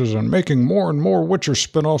resources and making more and more Witcher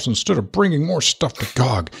spinoffs instead of bringing more stuff to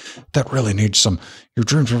GOG. That really needs some. Your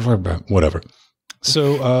dreams are whatever.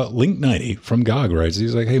 So Link90 from GOG writes,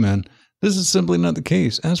 he's like, hey man, this is simply not the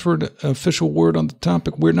case. As for the official word on the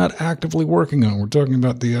topic, we're not actively working on it. We're talking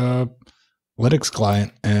about the Linux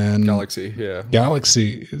client and Galaxy, yeah.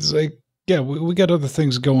 Galaxy. It's like, yeah, we got other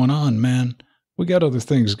things going on, man. We got other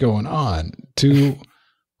things going on to,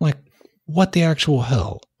 like, what the actual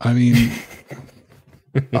hell? I mean,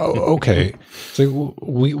 okay. So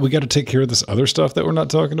we got to take care of this other stuff that we're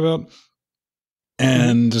not talking about.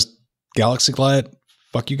 And just Galaxy client,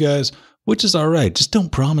 fuck you guys. Which is all right. Just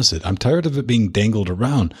don't promise it. I'm tired of it being dangled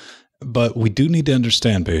around. But we do need to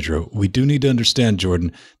understand, Pedro. We do need to understand,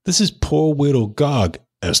 Jordan. This is poor little GOG.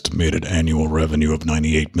 Estimated annual revenue of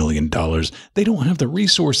 $98 million. They don't have the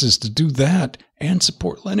resources to do that and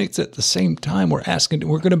support Linux at the same time. We're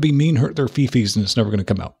going to be mean, hurt their fifis, and it's never going to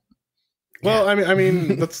come out. Well, I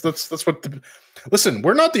mean, that's what. Listen,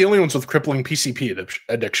 we're not the only ones with crippling PCP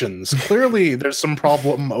addictions. Clearly, there's some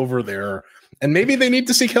problem over there. And maybe they need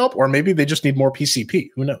to seek help, or maybe they just need more PCP.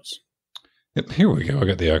 Who knows? Yep, here we go. I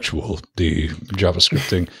got the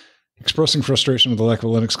JavaScripting. Expressing frustration with the lack of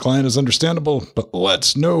a Linux client is understandable, but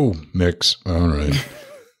let's know, mix. All right.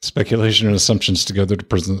 Speculation and assumptions together to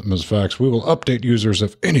present them as facts. We will update users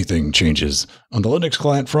if anything changes. On the Linux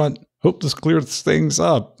client front, hope this clears things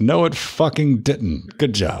up. No, it fucking didn't.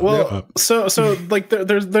 Good job. Well, so like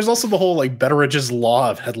there's also the whole like Betteridge's law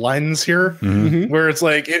of headlines here, where it's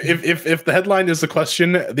like if the headline is the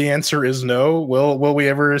question, the answer is no. Will we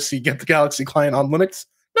ever get the Galaxy client on Linux?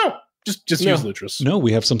 No, just use Lutris. No,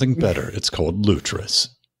 we have something better. It's called Lutris.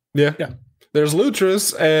 Yeah. There's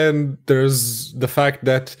Lutris, and there's the fact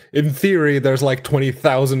that, in theory, there's like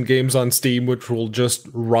 20,000 games on Steam which will just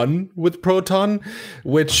run with Proton,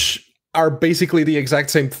 which are basically the exact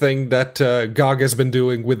same thing that GOG has been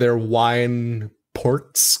doing with their wine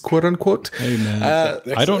ports, quote unquote. Hey man,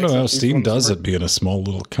 I don't know how Steam does it being a small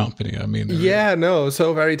little company. I mean, yeah, no,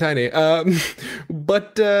 so very tiny.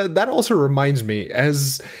 But that also reminds me,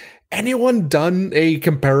 has anyone done a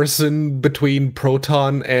comparison between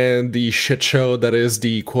Proton and the shit show that is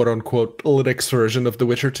the quote unquote Linux version of The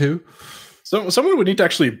Witcher 2? So someone would need to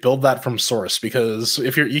actually build that from source, because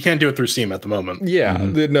if you can't do it through Steam at the moment. Yeah,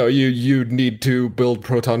 no, you need to build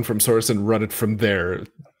Proton from source and run it from there,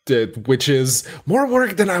 which is more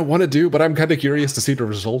work than I want to do, but I'm kind of curious to see the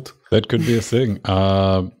result. That could be a thing.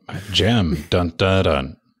 Jam, dun dun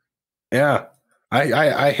dun. Yeah.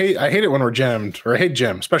 I hate it when we're jammed, or I hate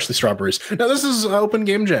jam, especially strawberries. Now, this is Open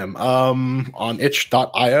Game Jam on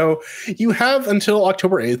itch.io. You have until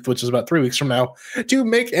October 8th, which is about 3 weeks from now, to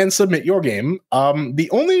make and submit your game. The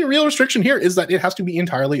only real restriction here is that it has to be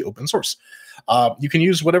entirely open source. You can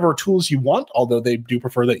use whatever tools you want, although they do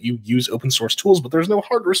prefer that you use open source tools, but there's no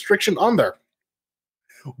hard restriction on there.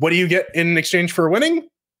 What do you get in exchange for winning?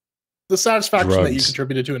 The satisfaction that you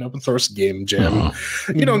contributed to an open source game jam.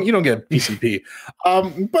 You don't get PCP.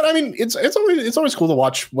 But I mean, it's always cool to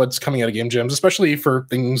watch what's coming out of game jams, especially for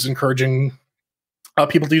things encouraging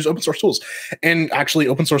people to use open source tools and actually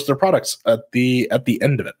open source their products at the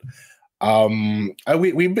end of it.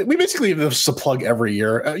 We basically have this to plug every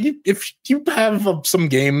year. If you have some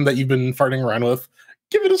game that you've been farting around with,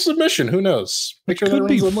 give it a submission. Who knows? Make sure that it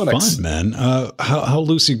runs on Linux. Fun, man. How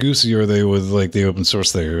loosey goosey are they with like the open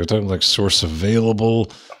source thing? Are you talking like source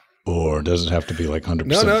available, or does it have to be like 100%?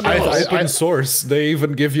 No. Open source. They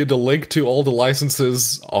even give you the link to all the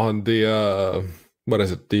licenses on the what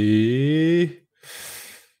is it? The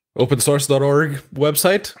opensource.org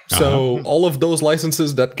website. So all of those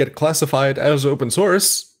licenses that get classified as open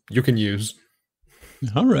source, you can use.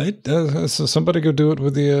 All right. So somebody go do it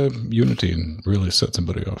with the Unity and really set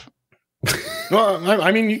somebody off. Well,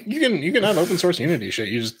 I mean, you can have open source Unity shit.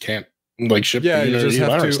 You just can't like ship. Yeah, the you just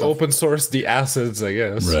have to stuff. Open source the assets, I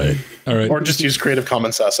guess. Right. All right. Or just use Creative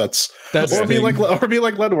Commons assets. Or be like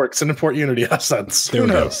Leadworks and import Unity assets. Who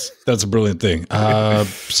knows? That's a brilliant thing.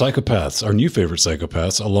 Psychopaths, our new favorite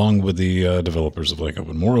Psychopaths, along with the developers of like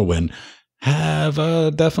Open Morrowind, have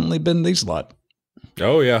definitely been these lot.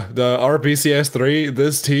 Oh yeah, the RPCS3,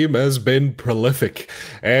 this team has been prolific,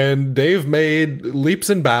 and they've made leaps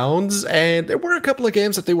and bounds, and there were a couple of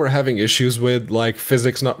games that they were having issues with, like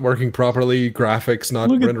physics not working properly, graphics not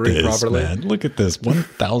rendering properly. Man. Look at this,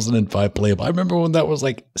 1005 playable. I remember when that was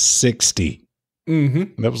like 60.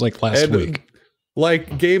 Mm-hmm. That was like last week.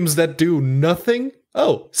 Like games that do nothing,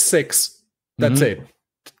 6. That's it.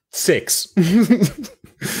 6.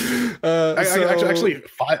 Actually,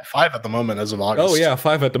 five at the moment as of August. Oh yeah,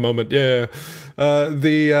 5 at the moment. Yeah,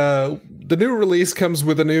 the new release comes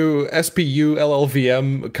with a new SPU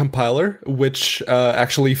LLVM compiler, which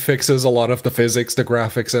actually fixes a lot of the physics, the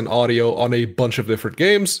graphics, and audio on a bunch of different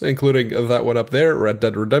games, including that one up there, Red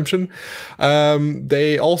Dead Redemption.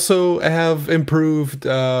 They also have improved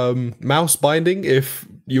mouse binding if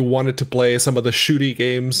you wanted to play some of the shooty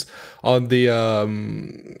games on the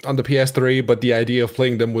PS3, but the idea of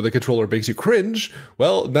playing them with a controller makes you cringe.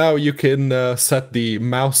 Well, now you can set the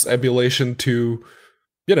mouse emulation to,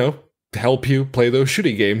 help you play those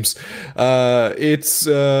shooting games. It's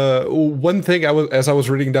one thing as I was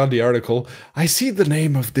reading down the article, I see the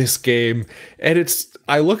name of this game, and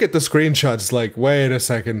I look at the screenshots like, wait a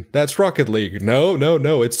second, that's Rocket League. No,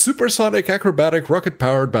 it's Supersonic Acrobatic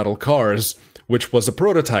Rocket-Powered Battle Cars, which was a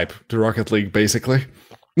prototype to Rocket League, basically.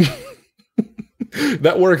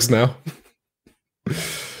 That works now.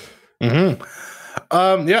 Yeah,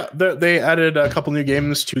 they added a couple new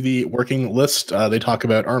games to the working list. They talk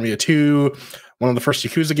about Army of Two, one of the first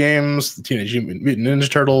Yakuza games, the Teenage Mutant Ninja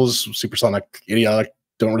Turtles, Supersonic, Idiotic,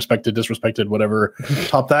 Don't Respect It, Disrespected, whatever.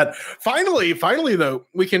 Top that. Finally, though,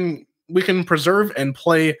 we can preserve and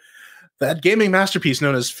play that gaming masterpiece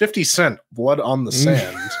known as 50 Cent, Blood on the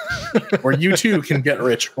Sand, where you too can get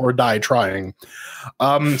rich or die trying.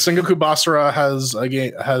 Sengoku Basara has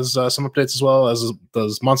some updates as well, as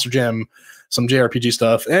does Monster Jam, some JRPG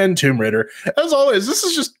stuff, and Tomb Raider. As always, this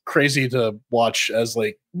is just crazy to watch, as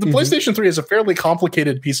like the PlayStation 3 is a fairly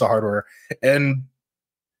complicated piece of hardware, and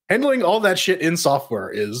handling all that shit in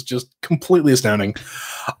software is just completely astounding.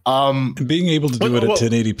 Being able to do it at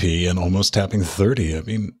 1080p and almost tapping 30, I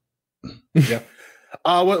mean... Yeah.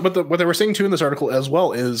 What they were saying too in this article as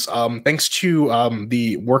well is thanks to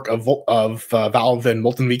the work of Valve and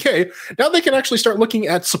Molten VK, now they can actually start looking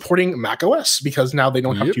at supporting Mac OS, because now they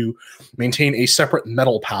don't have to maintain a separate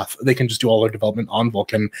metal path. They can just do all their development on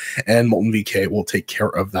Vulkan, and Molten VK will take care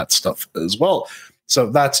of that stuff as well. So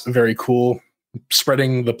that's very cool.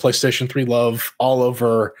 Spreading the PlayStation 3 love all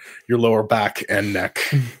over your lower back and neck.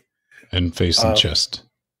 And face and chest.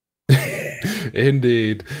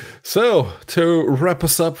 Indeed. So, to wrap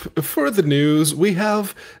us up for the news, we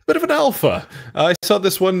have a bit of an alpha. I saw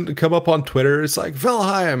this one come up on Twitter. It's like,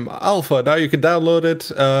 Valheim alpha. Now you can download it.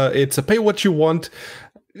 It's a pay what you want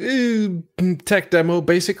tech demo,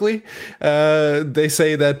 basically. They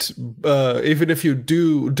say that even if you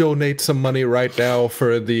do donate some money right now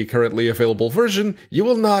for the currently available version, you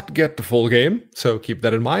will not get the full game, so keep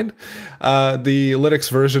that in mind. The Linux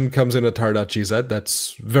version comes in a tar.gz.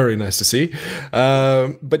 That's very nice to see.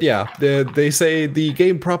 But yeah, they say the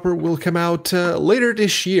game proper will come out later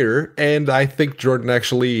this year, and I think Jordan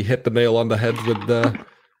actually hit the nail on the head with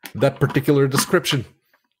that particular description.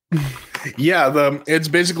 Yeah, it's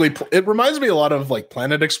basically, it reminds me a lot of like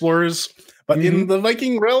Planet Explorers, but in the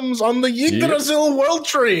Viking realms on the Yggdrasil world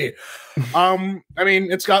tree. I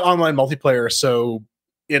mean, it's got online multiplayer, so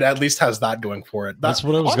it at least has that going for it. That's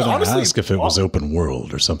what I was going to ask, if it was open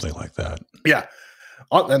world or something like that. Yeah.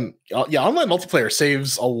 And online multiplayer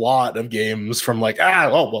saves a lot of games from like, I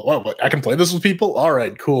can play this with people. All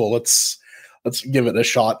right, cool. Let's Let's give it a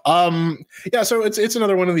shot. Yeah, so it's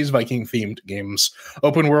another one of these Viking themed games.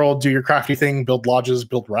 Open world, do your crafty thing, build lodges,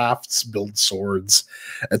 build rafts, build swords,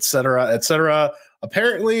 etc., etc.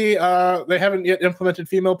 Apparently, they haven't yet implemented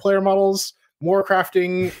female player models, more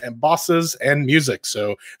crafting and bosses and music.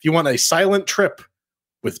 So if you want a silent trip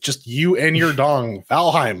with just you and your dong,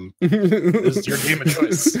 Valheim is your game of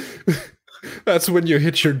choice. That's when you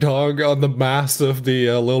hit your dog on the mast of the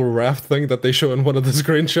little raft thing that they show in one of the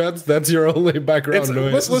screenshots. That's your only background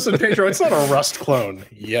noise. Listen, Pedro, it's not a Rust clone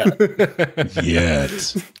yet.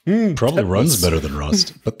 Yet. Probably runs better than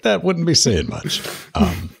Rust, but that wouldn't be saying much.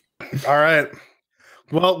 All right.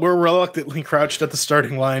 Well, we're reluctantly crouched at the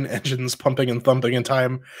starting line, engines pumping and thumping in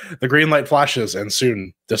time. The green light flashes, and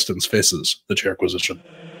soon distance faces the chairquisition.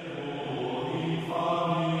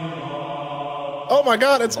 Oh my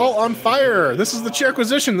god, it's all on fire. This is the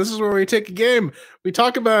chairquisition. This is where we take a game, we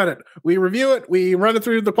talk about it, we review it, we run it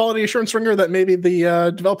through the quality assurance ringer that maybe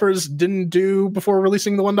the developers didn't do before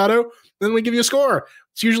releasing the 1.0. Then we give you a score.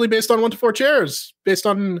 It's usually based on 1 to 4 chairs, based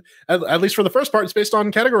on, at least for the first part, it's based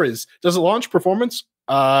on categories. Does it launch, performance,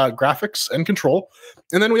 graphics, and control?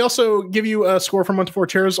 And then we also give you a score from 1 to 4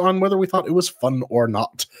 chairs on whether we thought it was fun or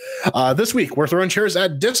not. This week, we're throwing chairs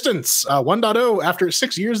at Distance 1.0 after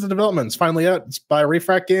 6 years of development. It's finally out. It's by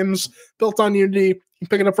Refract Games, built on Unity. You can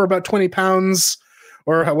pick it up for about £20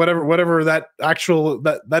 or whatever that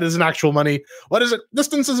is in actual money. What is it?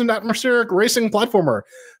 Distance is an atmospheric racing platformer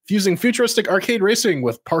fusing futuristic arcade racing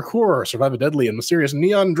with parkour, survive a deadly and mysterious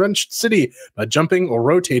neon-drenched city by jumping or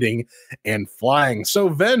rotating and flying. So,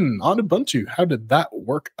 Ven, on Ubuntu, how did that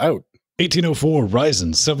work out? 1804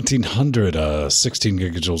 Ryzen 1700, 16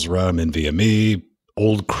 gigajoules RAM NVMe,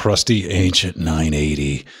 old crusty ancient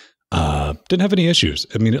 980. Didn't have any issues.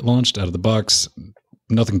 I mean, it launched out of the box.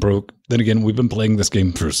 Nothing broke. Then again, we've been playing this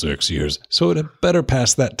game for 6 years, so it had better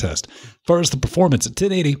pass that test. As far as the performance at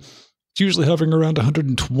 1080, it's usually hovering around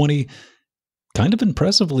 120. Kind of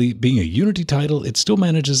impressively, being a Unity title, it still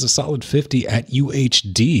manages a solid 50 at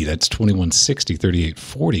UHD. That's 2160,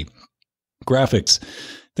 3840. Graphics.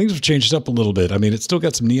 Things have changed up a little bit. I mean, it's still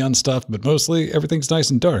got some neon stuff, but mostly everything's nice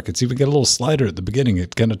and dark. It's even got a little slider at the beginning.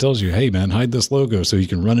 It kind of tells you, hey, man, hide this logo so you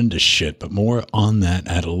can run into shit. But more on that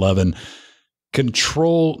at 11.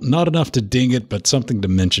 Control, not enough to ding it, but something to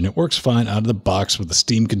mention. It works fine out of the box with the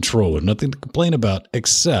Steam controller. Nothing to complain about,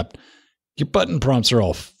 except your button prompts are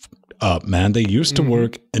all up, man. They used to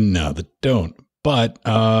work, and now they don't. But,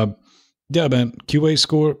 yeah, man, QA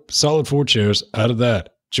score, solid 4 chairs out of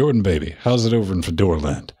that. Jordan, baby, how's it over in Fedora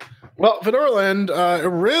land? Well, Fedora Land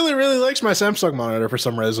really, really likes my Samsung monitor for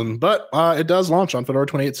some reason, but it does launch on Fedora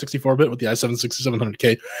 28 64-bit with the i7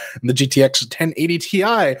 6700K and the GTX 1080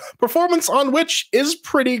 Ti, performance on which is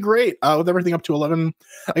pretty great. With everything up to 11,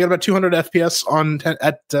 I got about 200 FPS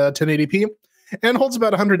at 1080p, and holds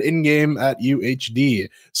about 100 in-game at UHD,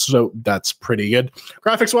 so that's pretty good.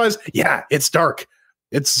 Graphics-wise, yeah, it's dark.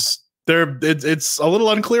 It's a little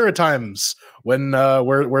unclear at times when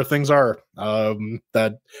where things are.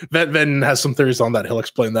 That Ven has some theories on that. He'll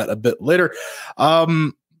explain that a bit later.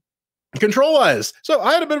 Control wise, so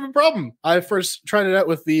I had a bit of a problem. I first tried it out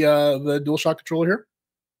with the DualShock controller here,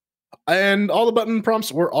 and all the button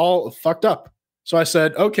prompts were all fucked up. So I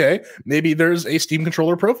said, okay, maybe there's a Steam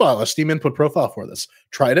controller profile, a Steam input profile for this.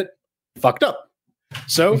 Tried it, fucked up.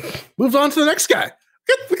 So moved on to the next guy.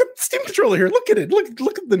 Look at the Steam controller here. Look at it.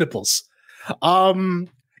 Look at the nipples.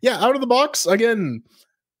 Yeah, out of the box again.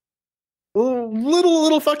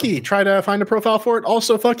 Little fucky. Try to find a profile for it.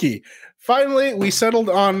 Also fucky. Finally, we settled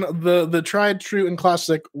on the tried, true, and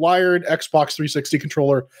classic wired Xbox 360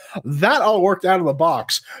 controller. That all worked out of the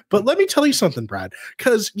box. But let me tell you something, Brad,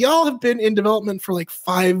 because y'all have been in development for like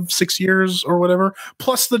 5-6 years or whatever,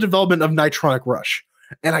 plus the development of Nitronic Rush.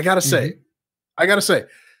 And I gotta say,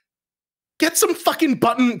 get some fucking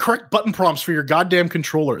correct button prompts for your goddamn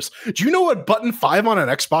controllers. Do you know what button 5 on an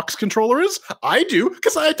Xbox controller is? I do,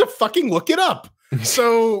 because I had to fucking look it up.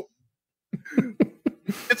 So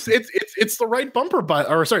it's the right bumper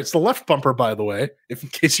it's the left bumper, by the way, if in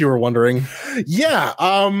case you were wondering. Yeah,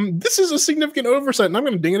 this is a significant oversight, and I'm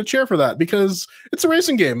going to ding in a chair for that because it's a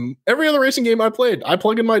racing game. Every other racing game I played, I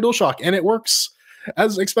plug in my DualShock, and it works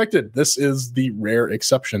as expected. This is the rare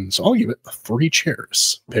exception, so I'll give it 3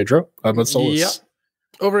 chairs. Pedro, how about Solus? Yep.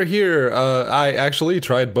 Over here, I actually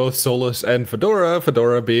tried both Solus and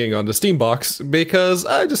Fedora being on the Steam box, because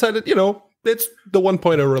I decided, it's the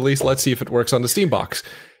 1.0 release, let's see if it works on the Steam box.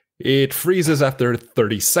 It freezes after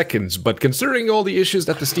 30 seconds, but considering all the issues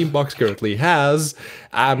that the Steam box currently has,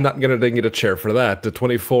 I'm not going to ding it a chair for that. The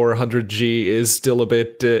 2400G is still a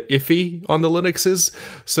bit iffy on the Linuxes,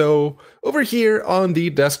 so Over here on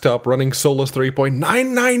the desktop, running Solus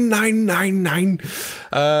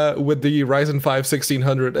 3.99999 with the Ryzen 5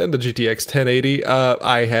 1600 and the GTX 1080,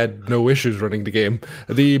 I had no issues running the game.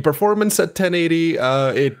 The performance at 1080,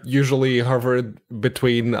 it usually hovered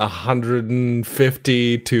between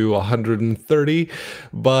 150 to 130,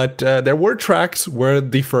 but there were tracks where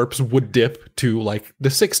the FERPs would dip to like the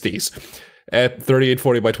 60s. At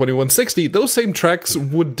 3840 by 2160, those same tracks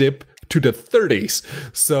would dip to the 30s.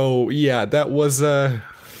 So yeah, that was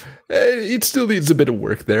it still needs a bit of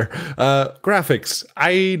work there. Graphics,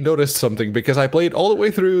 I noticed something because I played all the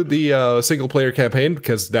way through the single player campaign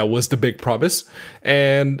because that was the big promise,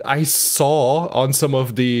 and I saw on some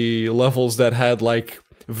of the levels that had like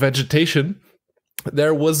vegetation,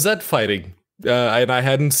 there was Zed fighting. And I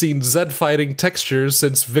hadn't seen Zed fighting textures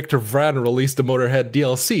since Victor Vran released the Motorhead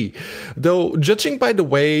DLC. Though, judging by the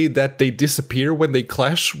way that they disappear when they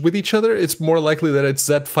clash with each other, it's more likely that it's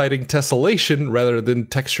Zed fighting tessellation rather than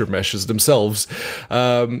texture meshes themselves.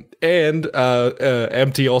 Empty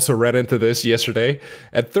also ran into this yesterday.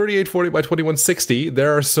 At 3840 by 2160,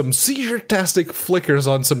 there are some seizure-tastic flickers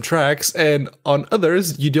on some tracks, and on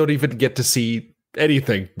others, you don't even get to see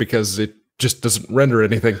anything because it just doesn't render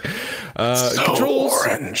anything. So controls,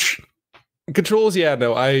 orange. Controls, yeah,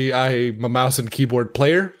 no, I'm a mouse and keyboard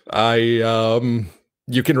player. You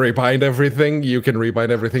can rebind everything. You can rebind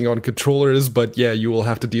everything on controllers, but yeah, you will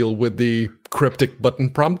have to deal with the cryptic button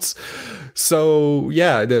prompts. So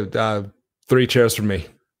yeah, 3 chairs from me.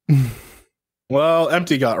 Well,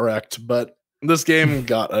 Empty got wrecked, but this game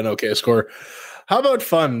got an okay score. How about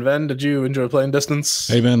fun, Ven? Did you enjoy playing Distance?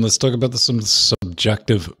 Hey, man, let's talk about some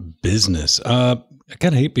subjective business. I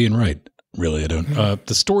kind of hate being right. Really, I don't.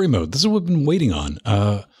 The story mode, this is what we've been waiting on.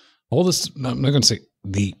 All this, I'm not going to say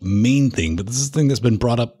the main thing, but this is the thing that's been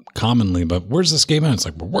brought up commonly about where's this game at? It's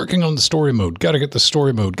like, we're working on the story mode. Got to get the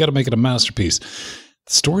story mode. Got to make it a masterpiece.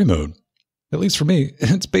 The story mode, at least for me,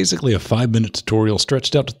 it's basically a 5-minute tutorial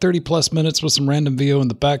stretched out to 30+ minutes with some random VO in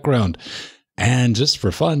the background. And just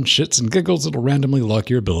for fun, shits and giggles, it'll randomly lock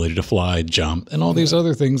your ability to fly, jump, and all these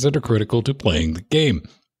other things that are critical to playing the game.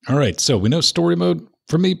 All right, so we know story mode,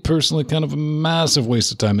 for me personally, kind of a massive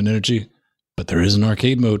waste of time and energy, but there is an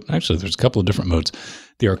arcade mode. Actually, there's a couple of different modes.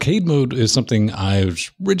 The arcade mode is something I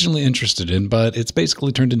was originally interested in, but it's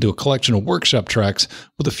basically turned into a collection of workshop tracks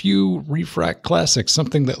with a few refract classics,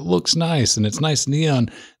 something that looks nice and it's nice neon.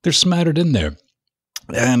 They're smattered in there.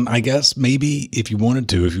 And I guess maybe if you wanted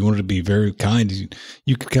to be very kind,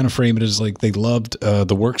 you could kind of frame it as like they loved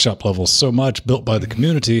the workshop levels so much built by the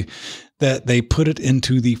community that they put it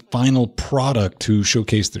into the final product to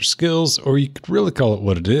showcase their skills, or you could really call it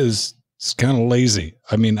what it is. It's kind of lazy.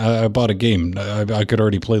 I mean, I bought a game. I could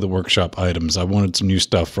already play the workshop items. I wanted some new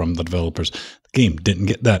stuff from the developers. The game didn't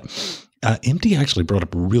get that. Empty actually brought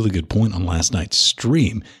up a really good point on last night's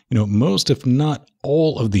stream. You know, most, if not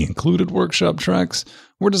all, of the included workshop tracks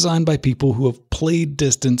were designed by people who have played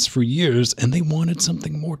Distance for years, and they wanted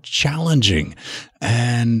something more challenging.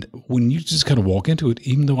 And when you just kind of walk into it,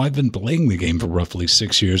 even though I've been playing the game for roughly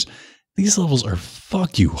 6 years, these levels are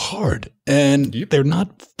fuck you hard. And they're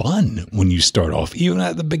not fun when you start off, even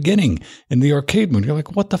at the beginning. In the arcade mode, you're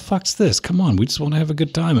like, what the fuck's this? Come on, we just want to have a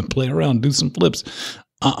good time and play around, do some flips.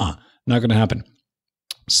 Not going to happen.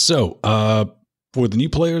 So, for the new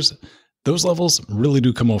players, those levels really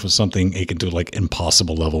do come off as something akin to like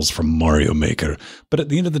impossible levels from Mario Maker. But at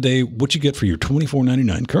the end of the day, what you get for your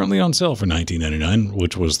 $24.99, currently on sale for $19.99,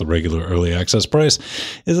 which was the regular early access price,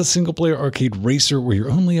 is a single-player arcade racer where your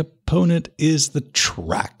only opponent is the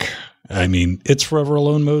track. I mean, it's forever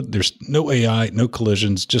alone mode. There's no AI, no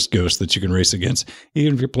collisions, just ghosts that you can race against.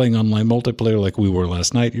 Even if you're playing online multiplayer like we were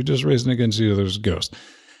last night, you're just racing against the other's ghost.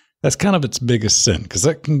 That's kind of its biggest sin, because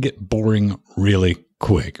that can get boring really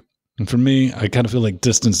quick. And for me, I kind of feel like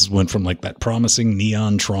Distance went from like that promising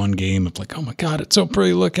Neon Tron game of like, oh my God, it's so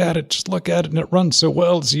pretty, look at it, just look at it, and it runs so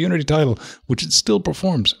well. It's a Unity title, which it still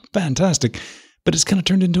performs fantastic, but it's kind of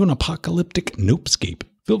turned into an apocalyptic nopescape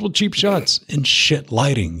filled with cheap shots and shit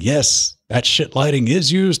lighting. Yes, that shit lighting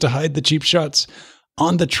is used to hide the cheap shots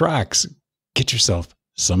on the tracks. Get yourself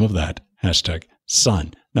some of that.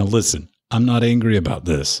 #sun. Now listen, I'm not angry about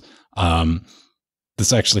this.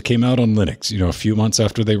 This actually came out on Linux, you know, a few months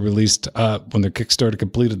after they released, when their Kickstarter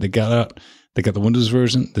completed, they got the Windows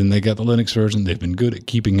version, then they got the Linux version. They've been good at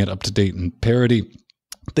keeping it up to date and parity.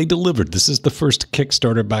 They delivered. This is the first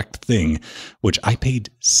Kickstarter-backed thing, which I paid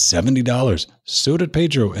 $70. So did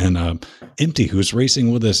Pedro, and Empty, who's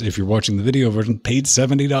racing with us, if you're watching the video version, paid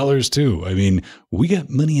 $70 too. I mean, we got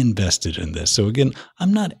money invested in this. So again,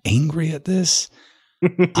 I'm not angry at this.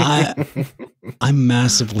 I'm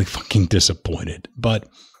massively fucking disappointed, but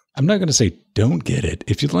I'm not going to say don't get it.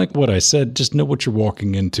 If you like what I said, just know what you're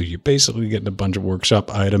walking into. You're basically getting a bunch of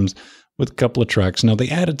workshop items with a couple of tracks. Now, they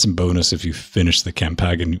added some bonus if you finish the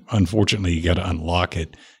campaign, and unfortunately, you got to unlock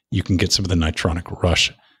it. You can get some of the Nitronic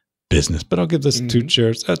Rush business, but I'll give this 2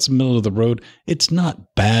 chairs. That's the middle of the road. It's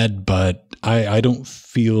not bad, but I don't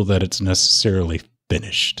feel that it's necessarily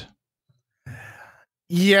finished.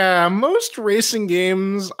 Yeah, most racing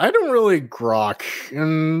games, I don't really grok,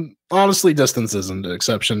 and honestly, Distance isn't an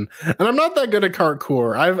exception. And I'm not that good at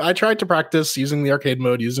Parkour. I tried to practice using the arcade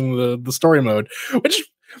mode, using the story mode, which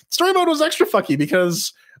story mode was extra fucky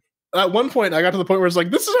because at one point I got to the point where it's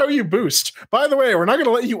like, this is how you boost. By the way, we're not going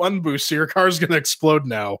to let you unboost, so your car's going to explode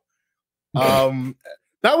now.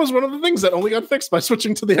 That was one of the things that only got fixed by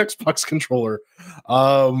switching to the Xbox controller.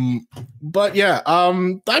 But yeah,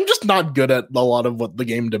 I'm just not good at a lot of what the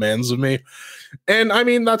game demands of me. And I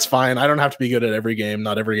mean, that's fine. I don't have to be good at every game.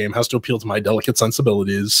 Not every game has to appeal to my delicate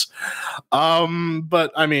sensibilities.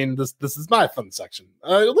 But I mean, this is my fun section.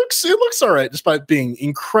 It looks all right, despite being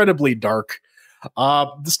incredibly dark.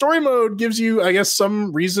 The story mode gives you, I guess,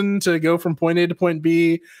 some reason to go from point A to point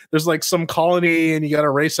B. There's like some colony and you got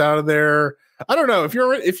to race out of there. I don't know,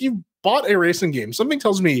 if you bought a racing game, something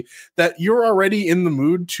tells me that you're already in the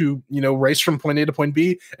mood to, race from point A to point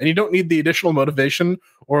B, and you don't need the additional motivation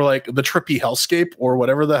or like the trippy hellscape or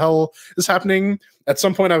whatever the hell is happening. At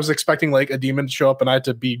some point I was expecting like a demon to show up and I had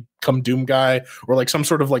to become Doom guy, or like some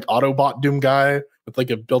sort of like Autobot Doom guy with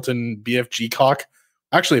like a built-in BFG cock.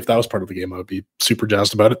 Actually, if that was part of the game, I would be super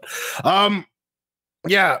jazzed about it.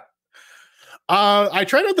 Yeah. I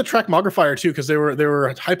tried out the Trackmogrifier too, because they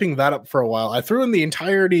were hyping that up for a while. I threw in the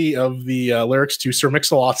entirety of the lyrics to Sir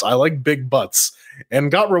Mix-a-Lot's "I Like Big Butts"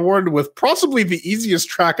 and got rewarded with possibly the easiest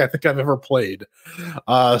track I think I've ever played.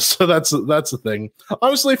 So that's the thing.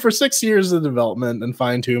 Honestly, for 6 years of development and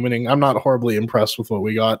fine-tuning, I'm not horribly impressed with what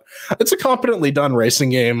we got. It's a competently done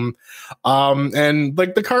racing game. And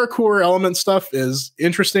like the parkour element stuff is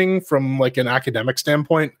interesting from like an academic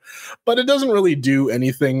standpoint, but it doesn't really do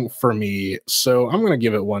anything for me. So I'm going to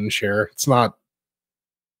give it 1 share. It's not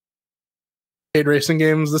paid racing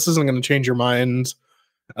games. This isn't going to change your mind.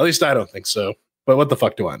 At least I don't think so. But what the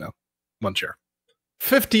fuck do I know? 1 share.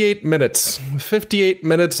 58 minutes. 58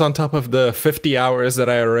 minutes on top of the 50 hours that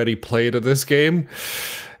I already played of this game.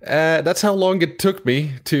 That's how long it took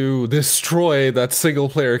me to destroy that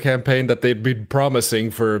single-player campaign that they'd been promising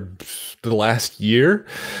for the last year.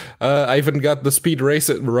 I even got the Speed Race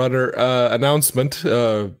Runner announcement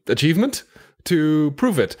achievement to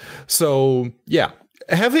prove it. So, yeah.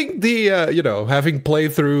 Having the, having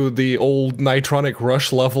played through the old Nitronic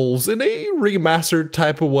Rush levels in a remastered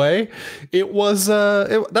type of way, it was,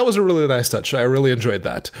 that was a really nice touch. I really enjoyed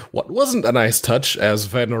that. What wasn't a nice touch, as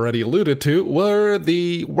Ven already alluded to, were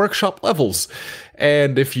the workshop levels.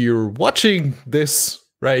 And if you're watching this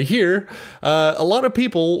right here, a lot of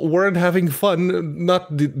people weren't having fun. Not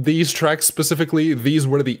these tracks specifically. These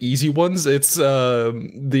were the easy ones. It's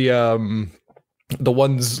the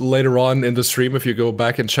ones later on in the stream, if you go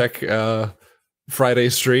back and check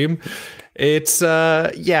Friday's stream, it's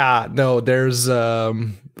there's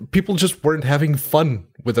people just weren't having fun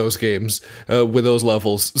with those games, with those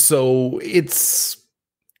levels. So it's,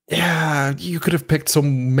 you could have picked so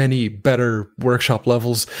many better workshop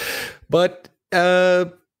levels, but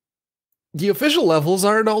the official levels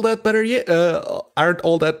aren't all that better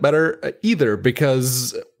either,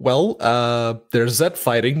 because, well, there's Z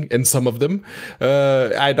fighting in some of them.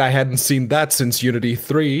 I hadn't seen that since Unity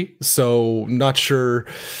 3, so I'm not sure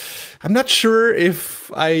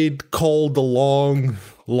if I'd call the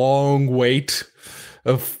long wait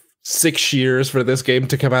of 6 years for this game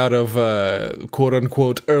to come out of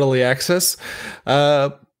quote-unquote early access.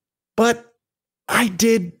 But I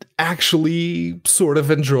did actually sort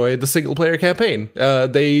of enjoy the single-player campaign.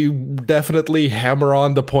 They definitely hammer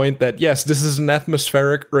on the point that, yes, this is an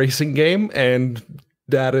atmospheric racing game, and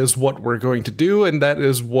that is what we're going to do, and that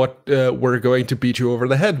is what we're going to beat you over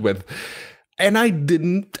the head with. And I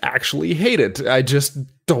didn't actually hate it. I just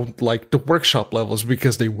don't like the workshop levels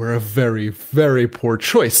because they were a very, very poor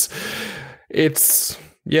choice. It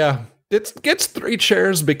gets 3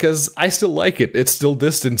 chairs because I still like it. It's still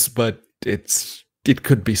Distance, but it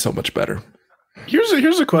could be so much better. Here's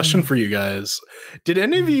a question for you guys. Did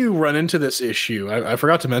any of you run into this issue? I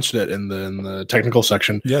forgot to mention it in the technical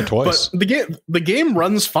section. Yeah, twice. But the game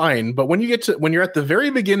runs fine, but when you're at the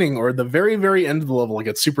very beginning or the very, very end of the level, it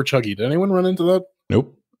gets super chuggy. Did anyone run into that?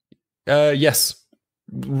 Nope. Yes.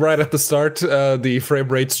 Right at the start, the frame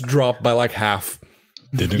rates drop by like half.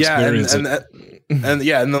 Didn't experience it. And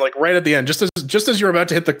then like right at the end, just as you're about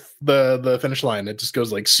to hit the finish line, it just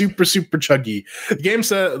goes like super chuggy. The game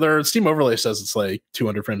their Steam overlay says it's like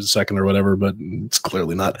 200 frames a second or whatever, but it's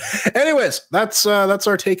clearly not. Anyways, that's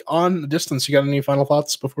our take on Distance. You got any final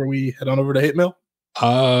thoughts before we head on over to hate mail?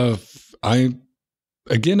 I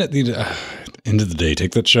again at the end of the day,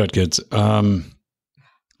 take that shot, kids.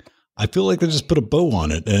 I feel like they just put a bow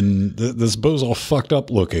on it, and this bow's all fucked up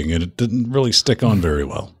looking, and it didn't really stick on very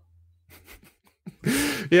well.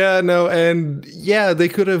 Yeah, no, and yeah, they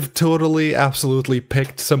could have totally, absolutely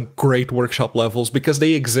picked some great workshop levels because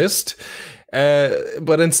they exist,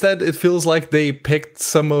 but instead it feels like they picked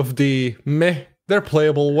some of the they're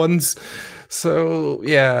playable ones. So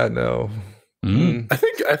yeah, no.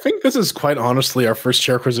 I think this is quite honestly our first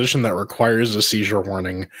Chairquisition that requires a seizure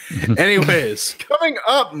warning. Anyways, coming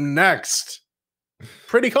up next,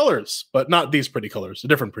 pretty colors, but not these pretty colors, a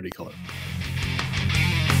different pretty color.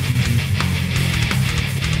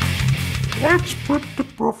 Let's put the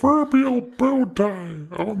proverbial bow tie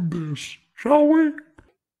on this, shall we?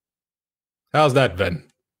 How's that, Ben?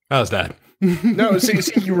 How's that? No, see,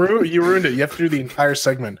 you ruined it. You have to do the entire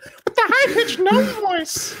segment with the high-pitched no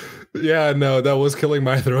voice. Yeah, no, that was killing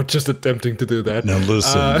my throat just attempting to do that. Now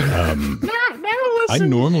listen, I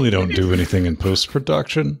normally don't do anything in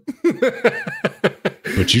post-production,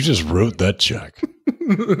 but you just wrote that check.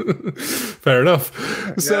 Fair enough.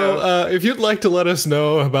 So if you'd like to let us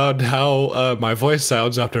know about how my voice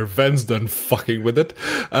sounds after Ven's done fucking with it,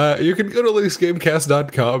 you can go to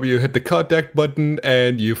LinuxGameCast.com, you hit the contact button,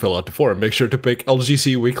 and you fill out the form. Make sure to pick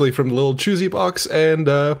LGC Weekly from the little choosy box, and,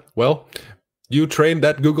 well, you train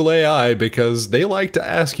that Google AI because they like to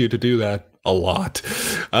ask you to do that a lot.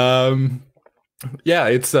 Yeah,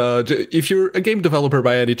 it's if you're a game developer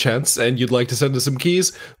by any chance and you'd like to send us some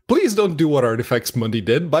keys, please don't do what Artifacts Monday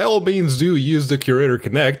did. By all means, do use the Curator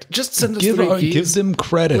Connect. Just send us 3 keys. Give them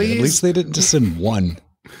credit. Please. At least they didn't just send one.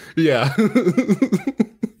 Yeah.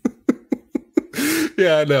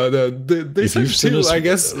 Yeah, no, they sent 2, I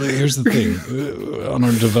guess. Here's the thing. On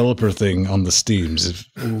our developer thing on the Steams, if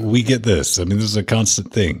we get this, I mean, this is a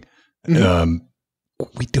constant thing. Mm-hmm.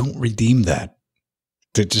 We don't redeem that.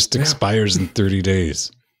 It just expires in 30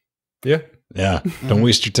 days. Yeah. Yeah. Don't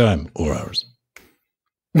waste your time or ours.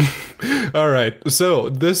 All right. So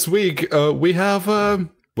this week we have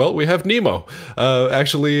Nemo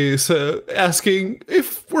actually asking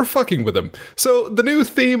if we're fucking with him. So the new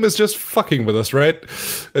theme is just fucking with us, right?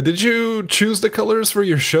 Did you choose the colors for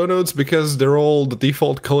your show notes because they're all the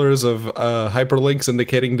default colors of hyperlinks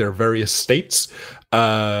indicating their various states?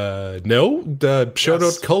 No, the show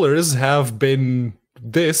note colors have been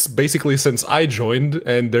this basically since I joined,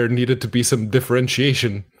 and there needed to be some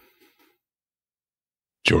differentiation.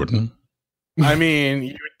 Jordan? I mean,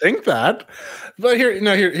 you would think that, but here's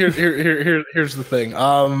the thing.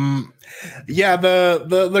 Yeah,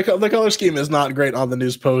 the color scheme is not great on the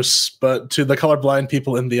news posts, but to the colorblind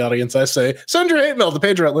people in the audience, I say send your hate mail to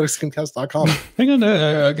Pedro at LinuxGameCast.com. Hang on,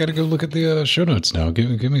 I gotta go look at the show notes now. Give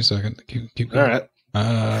me a second. Keep going. All right.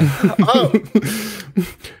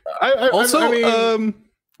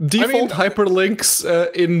 Default hyperlinks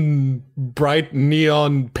in bright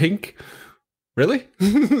neon pink. Really?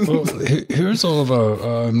 Well, here's all of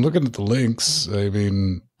our. I'm looking at the links. I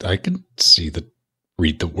mean, I can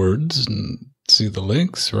read the words and see the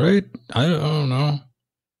links, right? I don't know.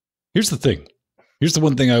 Here's the thing. Here's the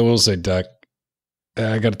one thing I will say, Dak.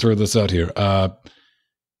 I got to throw this out here.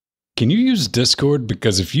 Can you use Discord?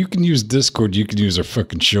 Because if you can use Discord, you can use our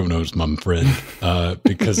fucking show notes, my friend.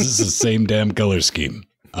 Because this is the same damn color scheme.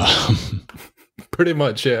 Pretty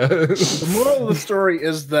much, yeah. The moral of the story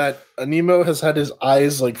is that Nemo has had his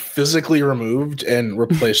eyes like physically removed and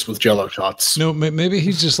replaced with Jello shots. No, maybe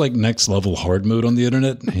he's just like next level hard mode on the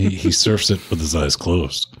internet. He surfs it with his eyes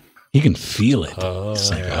closed. He can feel it. Oh,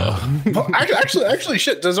 Well, actually,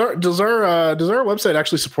 shit. Does our website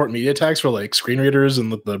actually support media tags for like screen readers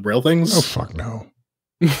and the braille things? Oh fuck no.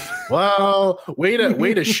 Well, way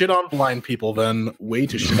to shit on blind people. Then way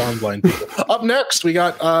to shit on blind people. Up next, we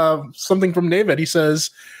got something from David. He says,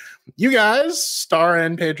 "You guys, Star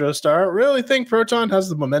and Pedro Star, really think Proton has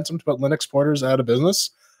the momentum to put Linux porters out of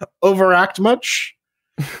business? Overact much?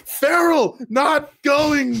 Feral not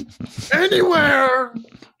going anywhere."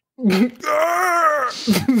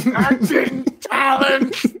 Acting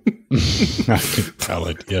talent. Acting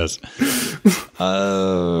talent, yes.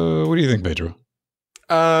 What do you think, Pedro?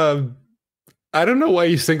 I don't know why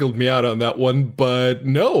you singled me out on that one, but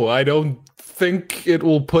no, I don't think it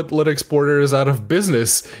will put Linux porters out of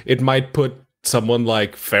business. It might put someone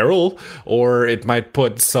like Feral, or it might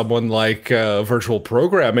put someone like virtual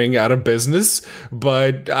programming out of business.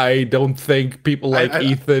 But I don't think people like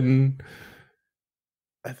Ethan.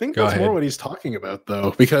 I think that's more what he's talking about,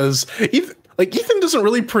 though, because Ethan doesn't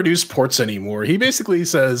really produce ports anymore. He basically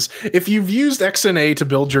says, if you've used XNA to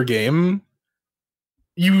build your game,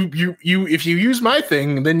 if you use my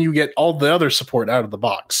thing, then you get all the other support out of the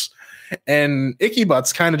box. And Icky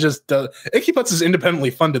Butts kind of just Icky Butts is independently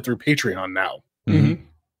funded through Patreon now. Mm-hmm.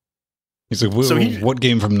 He's like, what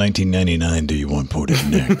game from 1999 do you want ported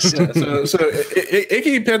next? so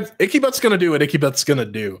Icky Butt's gonna do what Icky Butt's gonna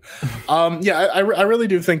do. I really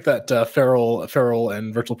do think that Feral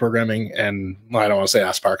and virtual programming, and I don't want to say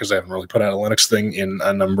Aspire because I haven't really put out a Linux thing in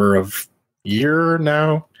a number of year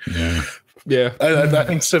now. Yeah. I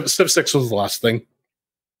think Civ 6 was the last thing.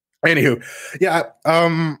 Anywho,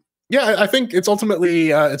 I think it's ultimately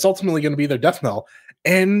going to be their death knell,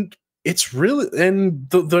 and it's really, and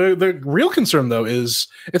the real concern though is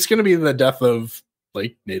it's going to be the death of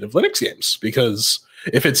like native Linux games, because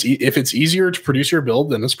if it's easier to produce your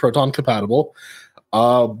build and it's Proton compatible,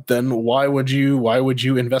 then why would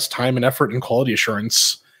you invest time and effort and quality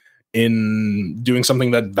assurance in doing something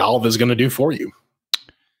that Valve is going to do for you?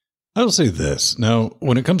 I'll say this. Now,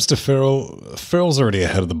 when it comes to Feral's already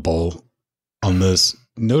ahead of the ball on this.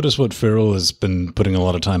 Notice what Feral has been putting a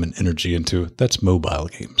lot of time and energy into. That's mobile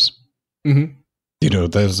games. Mm-hmm. You know,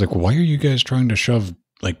 that's like, why are you guys trying to shove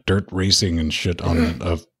like dirt racing and shit on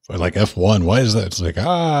like F1? Why is that? It's like,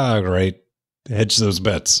 right. Hedge those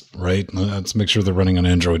bets, right? Let's make sure they're running on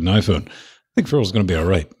Android and iPhone. I think Feral's going to be all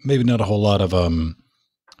right. Maybe not a whole lot of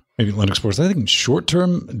maybe Linux ports. I think short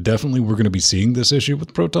term, definitely we're going to be seeing this issue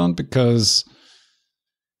with Proton because,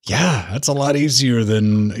 that's a lot easier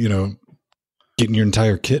than, getting your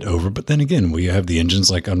entire kit over. But then again, we have the engines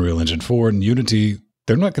like Unreal Engine 4 and Unity.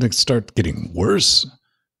 They're not going to start getting worse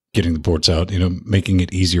getting the ports out, making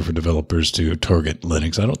it easier for developers to target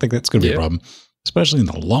Linux. I don't think that's going to be a problem, especially in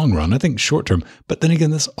the long run. I think short term. But then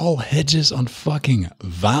again, this all hedges on fucking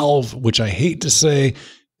Valve, which I hate to say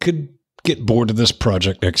could get bored of this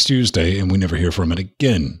project next Tuesday and we never hear from it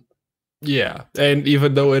again. Yeah, and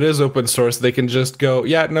even though it is open source, they can just go,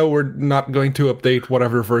 no, we're not going to update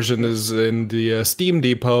whatever version is in the Steam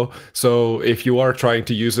depot. So if you are trying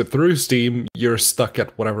to use it through Steam, you're stuck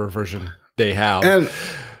at whatever version they have.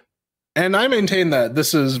 And I maintain that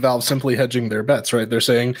this is Valve simply hedging their bets, right? They're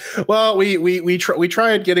saying, well, we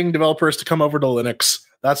tried getting developers to come over to Linux.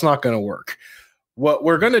 That's not going to work. What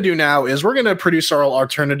we're going to do now is we're going to produce our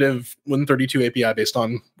alternative Win32 API based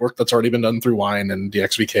on work that's already been done through Wine and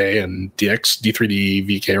DXVK and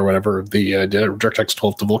D3DVK or whatever the DirectX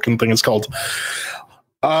 12 to Vulkan thing is called.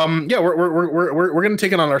 We're going to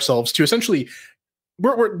take it on ourselves to essentially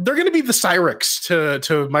they're going to be the Cyrix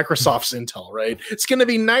to Microsoft's Intel, right? It's going to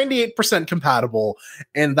be 98% compatible,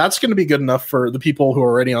 and that's going to be good enough for the people who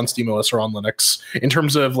are already on SteamOS or on Linux in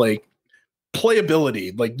terms of like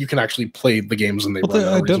playability. Like you can actually play the games and they run.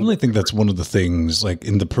 I definitely think that's one of the things, like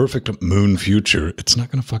in the perfect moon future, it's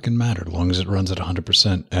not going to fucking matter as long as it runs at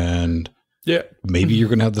 100%. And maybe you're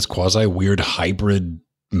going to have this quasi weird hybrid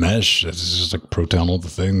mesh. It's just like Proton all the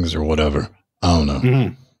things or whatever. I don't know.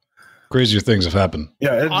 Mm-hmm. Crazier things have happened.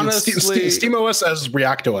 Yeah, honestly, SteamOS as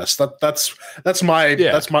ReactOS. That's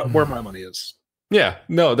where my money is. Yeah,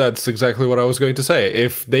 no, that's exactly what I was going to say.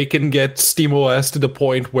 If they can get SteamOS to the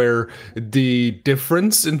point where the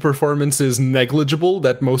difference in performance is negligible,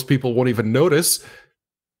 that most people won't even notice,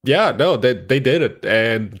 they did it.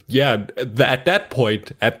 And at that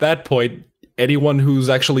point, anyone who's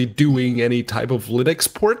actually doing any type of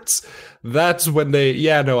Linux ports, that's when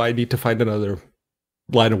I need to find another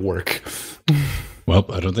line of work. Well,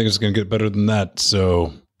 I don't think it's going to get better than that.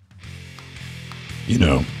 So,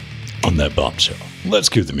 on that bombshell, let's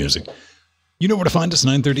cue the music. You know where to find us,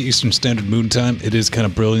 9:30 Eastern Standard Moon Time. It is kind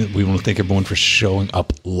of brilliant. We want to thank everyone for showing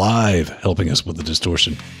up live, helping us with the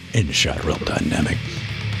distortion and Chiral dynamic.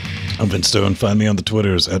 I'm Vince Stone. Find me on the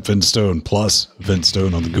Twitters at Vince Stone, plus Vince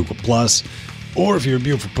Stone on the Google+. Or if you're a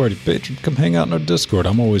Beautiful Party patron, come hang out in our Discord.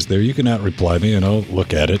 I'm always there. You can out-reply me, and I'll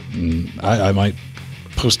look at it. And I might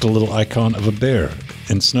post a little icon of a bear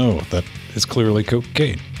in snow that is clearly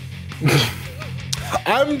cocaine.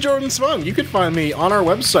 I'm Jordan Smung. You can find me on our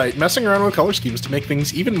website, messing around with color schemes to make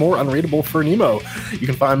things even more unreadable for Nemo. You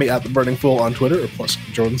can find me at The Burning Fool on Twitter, or plus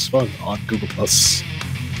Jordan Smung on Google+.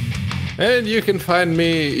 And you can find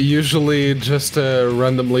me usually just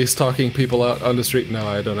randomly stalking people out on the street. No,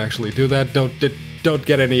 I don't actually do that. Don't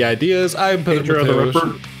get any ideas. I'm Pedro the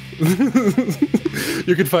Ripper.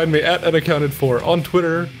 You can find me at Unaccounted For on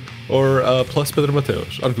Twitter, or plus Pedro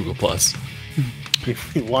Mateos on Google+.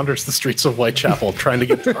 He wanders the streets of Whitechapel trying to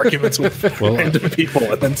get into arguments with random people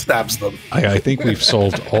and then stabs them. I think we've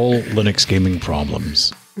solved all Linux gaming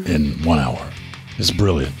problems in 1 hour. It's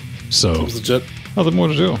brilliant. So, It was legit. nothing more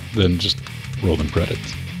to do than just roll them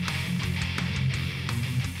credits.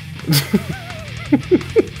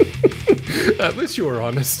 At least you were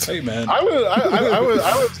honest. Hey, man. I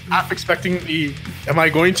was half expecting the "Am I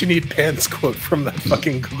going to need pants?" quote from that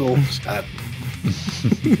fucking Google chat.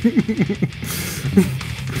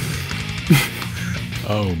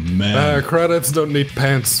 Oh, man. Credits don't need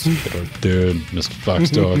pants. Dude, Mr.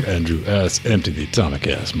 Foxdog, Andrew S., Empty the Atomic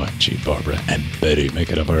Ass, Mike G., Barbara, and Betty make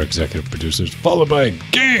it up our executive producers, followed by a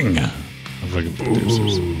gang of fucking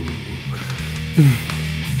producers.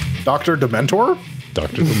 Dr. Dementor?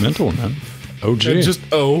 Dr. Dementor, man. OG. And just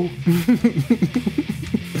O.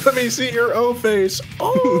 Let me see your O face.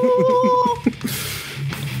 Oh!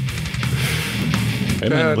 Hey,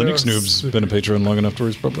 man, Yeah, Linux no, Noob's been a patron long enough to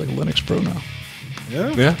where he's probably like a Linux Pro now. Yeah.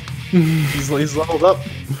 Yeah. He's leveled up.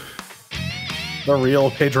 The real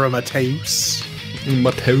Pedro Mateus.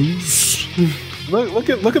 Mateus. Look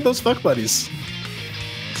at those fuck buddies.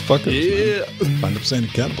 It's fuckers, Yeah. man. 100%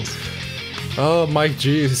 cannibals. Oh, Mike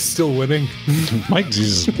G is still winning. Mike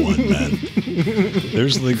Jesus won, man.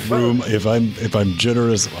 There's like room. If I'm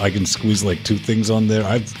generous, I can squeeze like 2 things on there.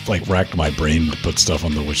 I've like racked my brain to put stuff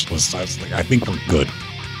on the wish list. I was like, I think we're good.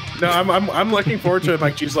 No, I'm looking forward to it.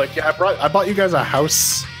 Mike G's like, yeah, I bought you guys a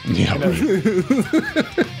house Yeah.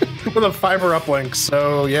 with a fiber uplink.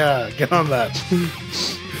 So yeah, get on that.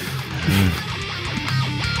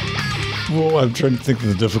 Well, I'm trying to think of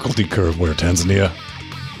the difficulty curve. Where Tanzania,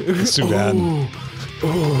 Sudan.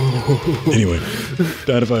 Anyway,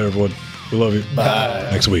 Dynafire, everyone. We love you. Bye.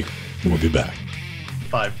 Next week, we'll be back.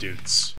 5 dudes.